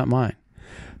 not mine.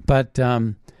 But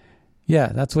yeah,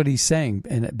 that's what he's saying,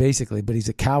 and basically, but he's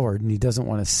a coward and he doesn't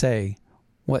want to say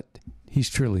what he's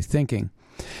truly thinking.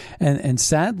 And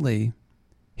sadly,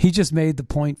 he just made the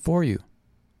point for you.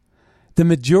 The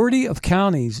majority of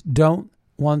counties don't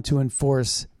want to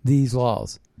enforce these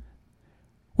laws.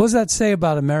 What does that say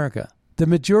about America? The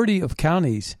majority of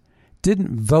counties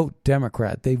didn't vote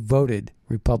Democrat. They voted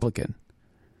Republican.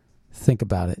 Think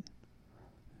about it.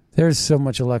 There's so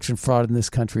much election fraud in this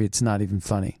country, it's not even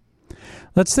funny.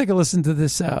 Let's take a listen to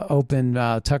this open.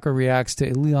 Tucker reacts to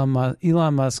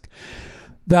Elon Musk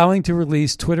vowing to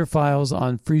release Twitter files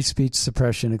on free speech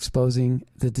suppression, exposing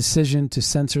the decision to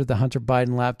censor the Hunter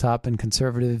Biden laptop and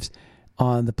conservatives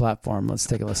on the platform. Let's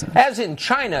take a listen. As in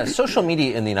China, social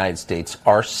media in the United States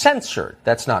are censored.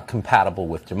 That's not compatible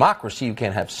with democracy. You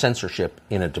can't have censorship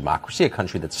in a democracy. A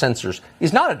country that censors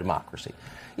is not a democracy.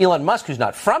 Elon Musk, who's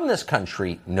not from this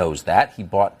country, knows that. He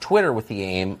bought Twitter with the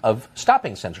aim of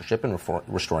stopping censorship and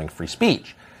restoring free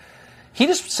speech. He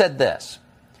just said this.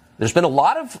 There's been a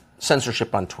lot of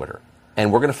censorship on Twitter,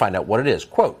 and we're going to find out what it is.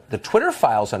 Quote, the Twitter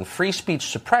files on free speech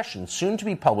suppression soon to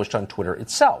be published on Twitter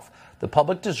itself. The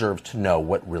public deserves to know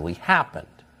what really happened.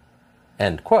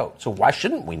 End quote. So why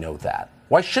shouldn't we know that?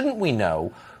 Why shouldn't we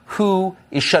know who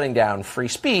is shutting down free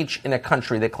speech in a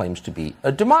country that claims to be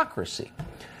a democracy?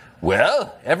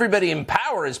 Well, everybody in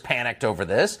power is panicked over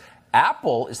this.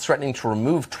 Apple is threatening to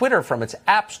remove Twitter from its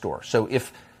App Store. So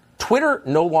if Twitter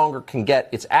no longer can get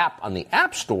its app on the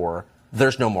App Store,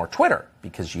 there's no more Twitter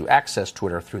because you access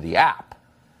Twitter through the app.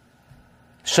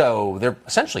 So they're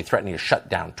essentially threatening to shut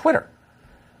down Twitter.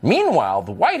 Meanwhile,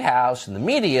 the White House and the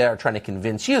media are trying to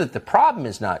convince you that the problem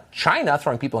is not China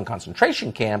throwing people in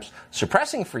concentration camps,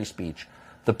 suppressing free speech.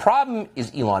 The problem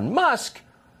is Elon Musk,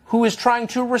 who is trying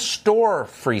to restore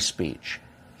free speech.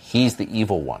 He's the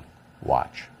evil one.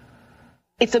 Watch.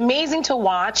 It's amazing to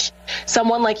watch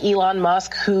someone like Elon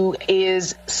Musk, who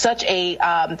is such a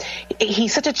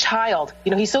he's such a child.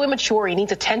 You know, he's so immature. He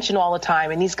needs attention all the time.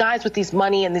 And these guys with these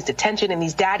money and this attention and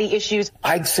these daddy issues.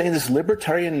 I'd say this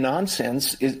libertarian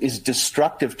nonsense is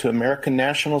destructive to American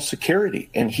national security.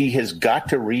 And he has got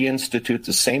to reinstitute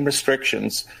the same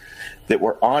restrictions that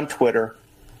were on Twitter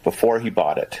before he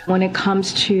bought it. When it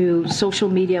comes to social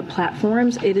media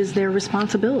platforms, it is their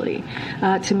responsibility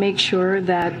to make sure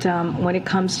that when it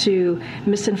comes to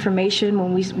misinformation,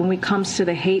 when it comes to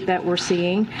the hate that we're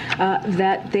seeing,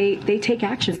 that they take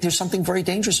action. There's something very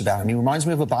dangerous about him. He reminds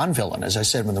me of a Bond villain. As I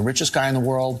said, when the richest guy in the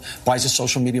world buys a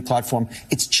social media platform,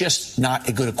 it's just not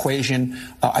a good equation.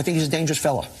 I think he's a dangerous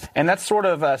fellow. And that sort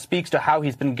of speaks to how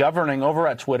he's been governing over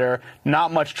at Twitter.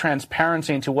 Not much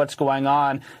transparency into what's going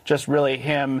on, just really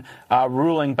him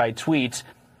ruling by tweets.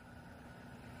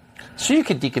 So you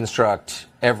could deconstruct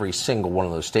every single one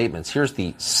of those statements. Here's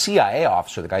the CIA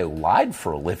officer, the guy who lied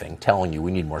for a living, telling you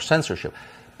we need more censorship.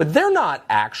 But they're not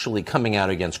actually coming out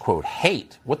against, quote,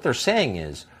 hate. What they're saying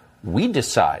is we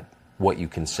decide what you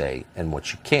can say and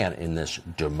what you can't in this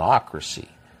democracy.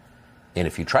 And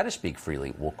if you try to speak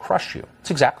freely, we'll crush you.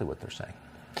 It's exactly what they're saying.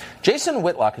 Jason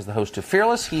Whitlock is the host of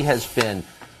Fearless. He has been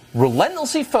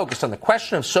relentlessly focused on the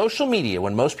question of social media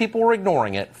when most people were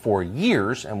ignoring it for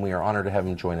years, and we are honored to have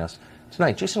him join us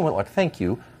tonight. Jason Whitlock, thank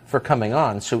you for coming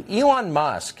on. So Elon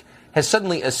Musk has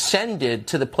suddenly ascended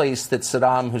to the place that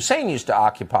Saddam Hussein used to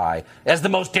occupy as the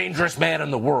most dangerous man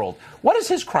in the world. What is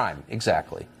his crime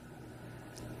exactly?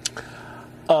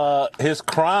 His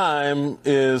crime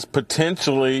is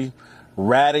potentially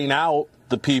ratting out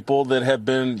the people that have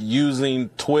been using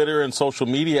Twitter and social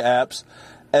media apps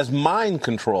as mind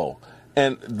control.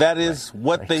 And that is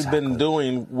what they've been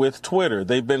doing with Twitter.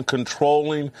 They've been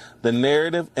controlling the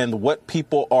narrative and what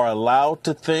people are allowed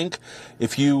to think.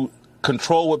 If you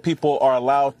control what people are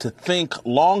allowed to think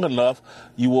long enough,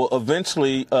 you will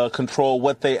eventually control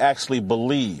what they actually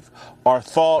believe. Our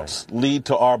thoughts lead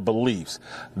to our beliefs.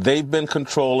 They've been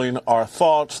controlling our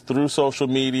thoughts through social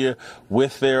media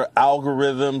with their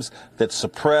algorithms that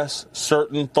suppress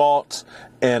certain thoughts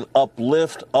and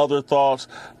uplift other thoughts.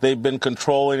 They've been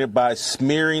controlling it by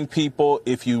smearing people.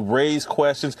 If you raise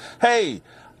questions, hey,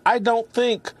 I don't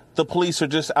think the police are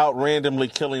just out randomly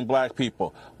killing black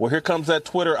people. Well, here comes that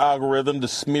Twitter algorithm to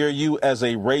smear you as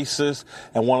a racist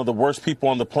and one of the worst people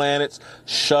on the planet.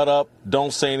 Shut up.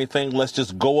 Don't say anything. Let's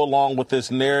just go along with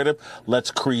this narrative.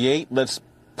 Let's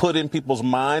put in people's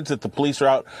minds that the police are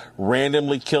out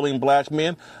randomly killing black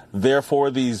men. Therefore,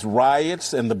 these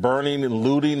riots and the burning and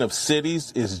looting of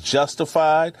cities is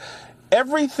justified.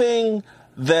 Everything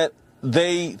that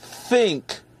they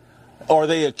think or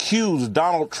they accused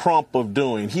Donald Trump of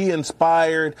doing. He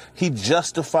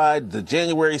justified the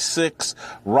January 6th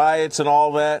riots and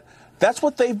all that. That's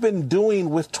what they've been doing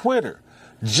with Twitter.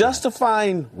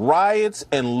 Justifying riots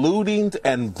and looting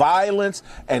and violence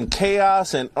and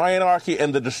chaos and anarchy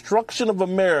and the destruction of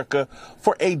America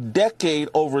for a decade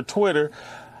over Twitter.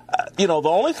 The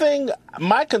only thing,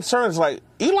 my concern is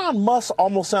Elon Musk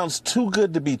almost sounds too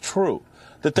good to be true.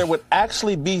 That there would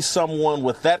actually be someone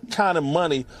with that kind of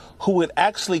money who would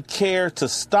actually care to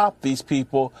stop these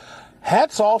people.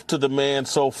 Hats off to the man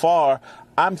so far.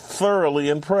 I'm thoroughly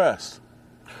impressed.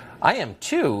 I am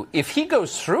too. If he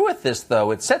goes through with this,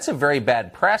 though, it sets a very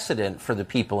bad precedent for the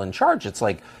people in charge. It's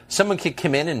like someone could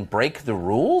come in and break the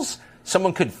rules.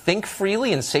 Someone could think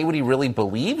freely and say what he really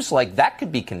believes. That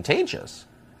could be contagious.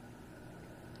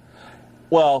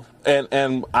 Well,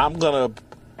 and I'm going to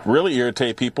really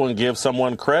irritate people and give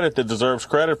someone credit that deserves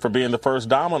credit for being the first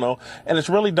domino, and it's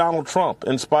really Donald Trump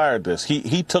inspired this.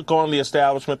 He took on the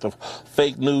establishment, the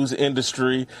fake news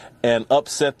industry, and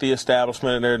upset the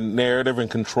establishment and their narrative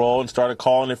and control and started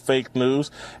calling it fake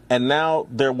news. And now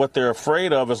what they're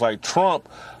afraid of is Trump,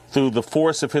 through the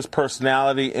force of his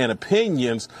personality and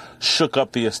opinions, shook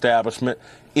up the establishment.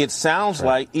 It sounds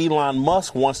like Elon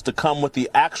Musk wants to come with the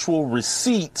actual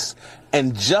receipts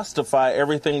and justify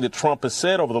everything that Trump has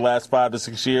said over the last 5 to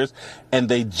 6 years, and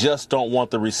they just don't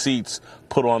want the receipts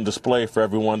put on display for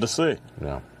everyone to see.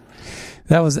 No.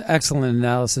 That was excellent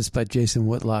analysis by Jason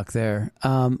Whitlock there.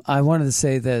 I wanted to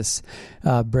say this,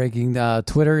 breaking,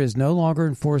 Twitter is no longer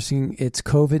enforcing its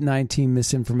COVID-19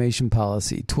 misinformation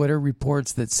policy. Twitter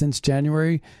reports that since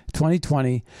January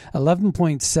 2020,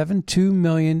 11.72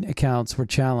 million accounts were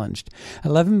challenged.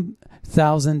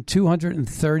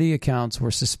 11,230 accounts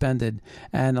were suspended,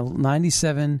 and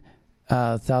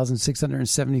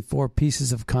 97,674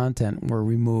 pieces of content were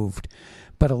removed.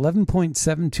 But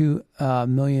 11.72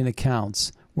 million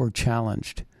accounts were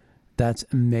challenged. That's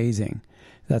amazing.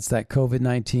 That's that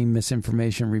COVID-19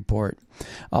 misinformation report.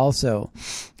 Also,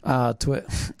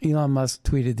 Elon Musk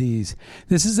tweeted these.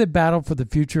 This is a battle for the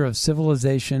future of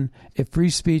civilization. If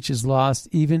free speech is lost,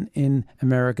 even in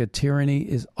America, tyranny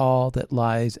is all that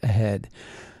lies ahead.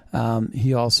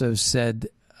 He also said,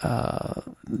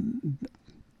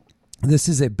 this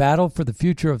is a battle for the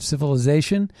future of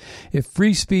civilization. If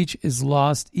free speech is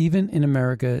lost, even in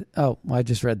America... Oh, I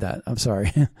just read that. I'm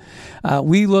sorry.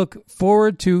 We look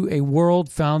forward to a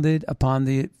world founded upon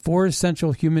the 4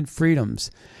 essential human freedoms.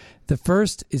 The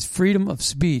first is freedom of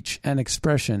speech and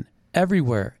expression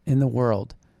everywhere in the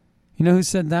world. You know who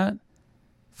said that?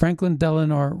 Franklin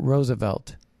Delano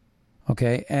Roosevelt.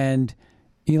 Okay, and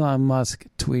Elon Musk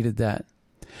tweeted that.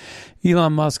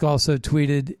 Elon Musk also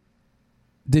tweeted...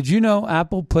 Did you know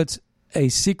Apple puts a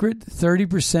secret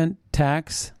 30%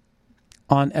 tax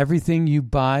on everything you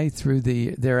buy through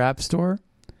their app store?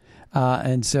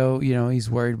 And so,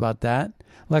 he's worried about that.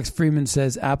 Lex Fridman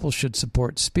says Apple should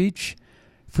support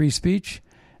free speech.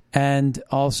 And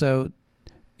also,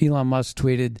 Elon Musk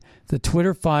tweeted, the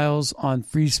Twitter files on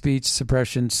free speech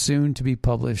suppression soon to be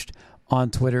published on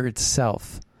Twitter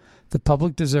itself. The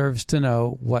public deserves to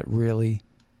know what really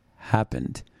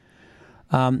happened.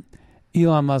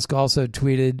 Elon Musk also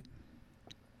tweeted,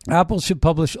 Apple should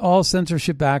publish all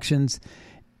censorship actions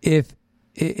if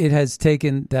it has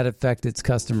taken that affect its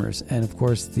customers. And of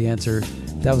course, the answer,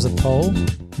 that was a poll,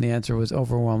 and the answer was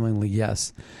overwhelmingly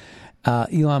yes.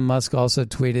 Elon Musk also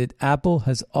tweeted, Apple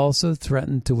has also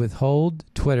threatened to withhold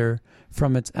Twitter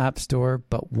from its app store,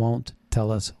 but won't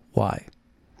tell us why.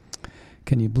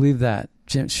 Can you believe that?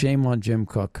 Shame on Tim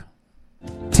Cook.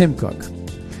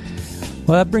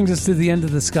 Well, that brings us to the end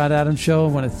of the Scott Adams Show. I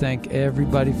want to thank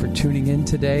everybody for tuning in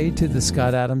today to the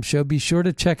Scott Adams Show. Be sure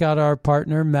to check out our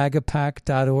partner,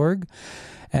 magapack.org.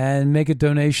 and make a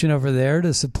donation over there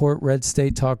to support Red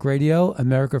State Talk Radio,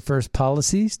 America First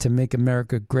policies to make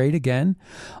America great again.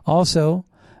 Also,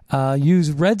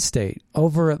 use Red State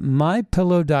over at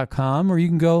mypillow.com, or you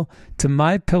can go to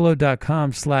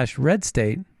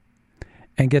mypillow.com/redstate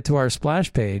and get to our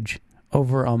splash page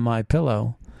over on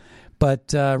MyPillow.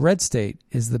 But Red State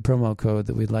is the promo code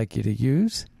that we'd like you to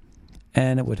use,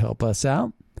 and it would help us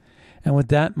out. And with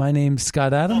that, my name's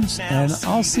Scott Adams, and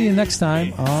I'll see you next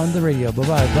time on the radio.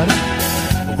 Bye-bye, buddy.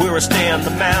 Where I stand,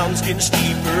 the mound's getting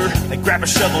steeper. They grab a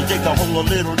shovel, dig the hole a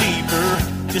little deeper,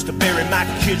 just to bury my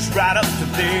kids right up to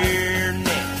there.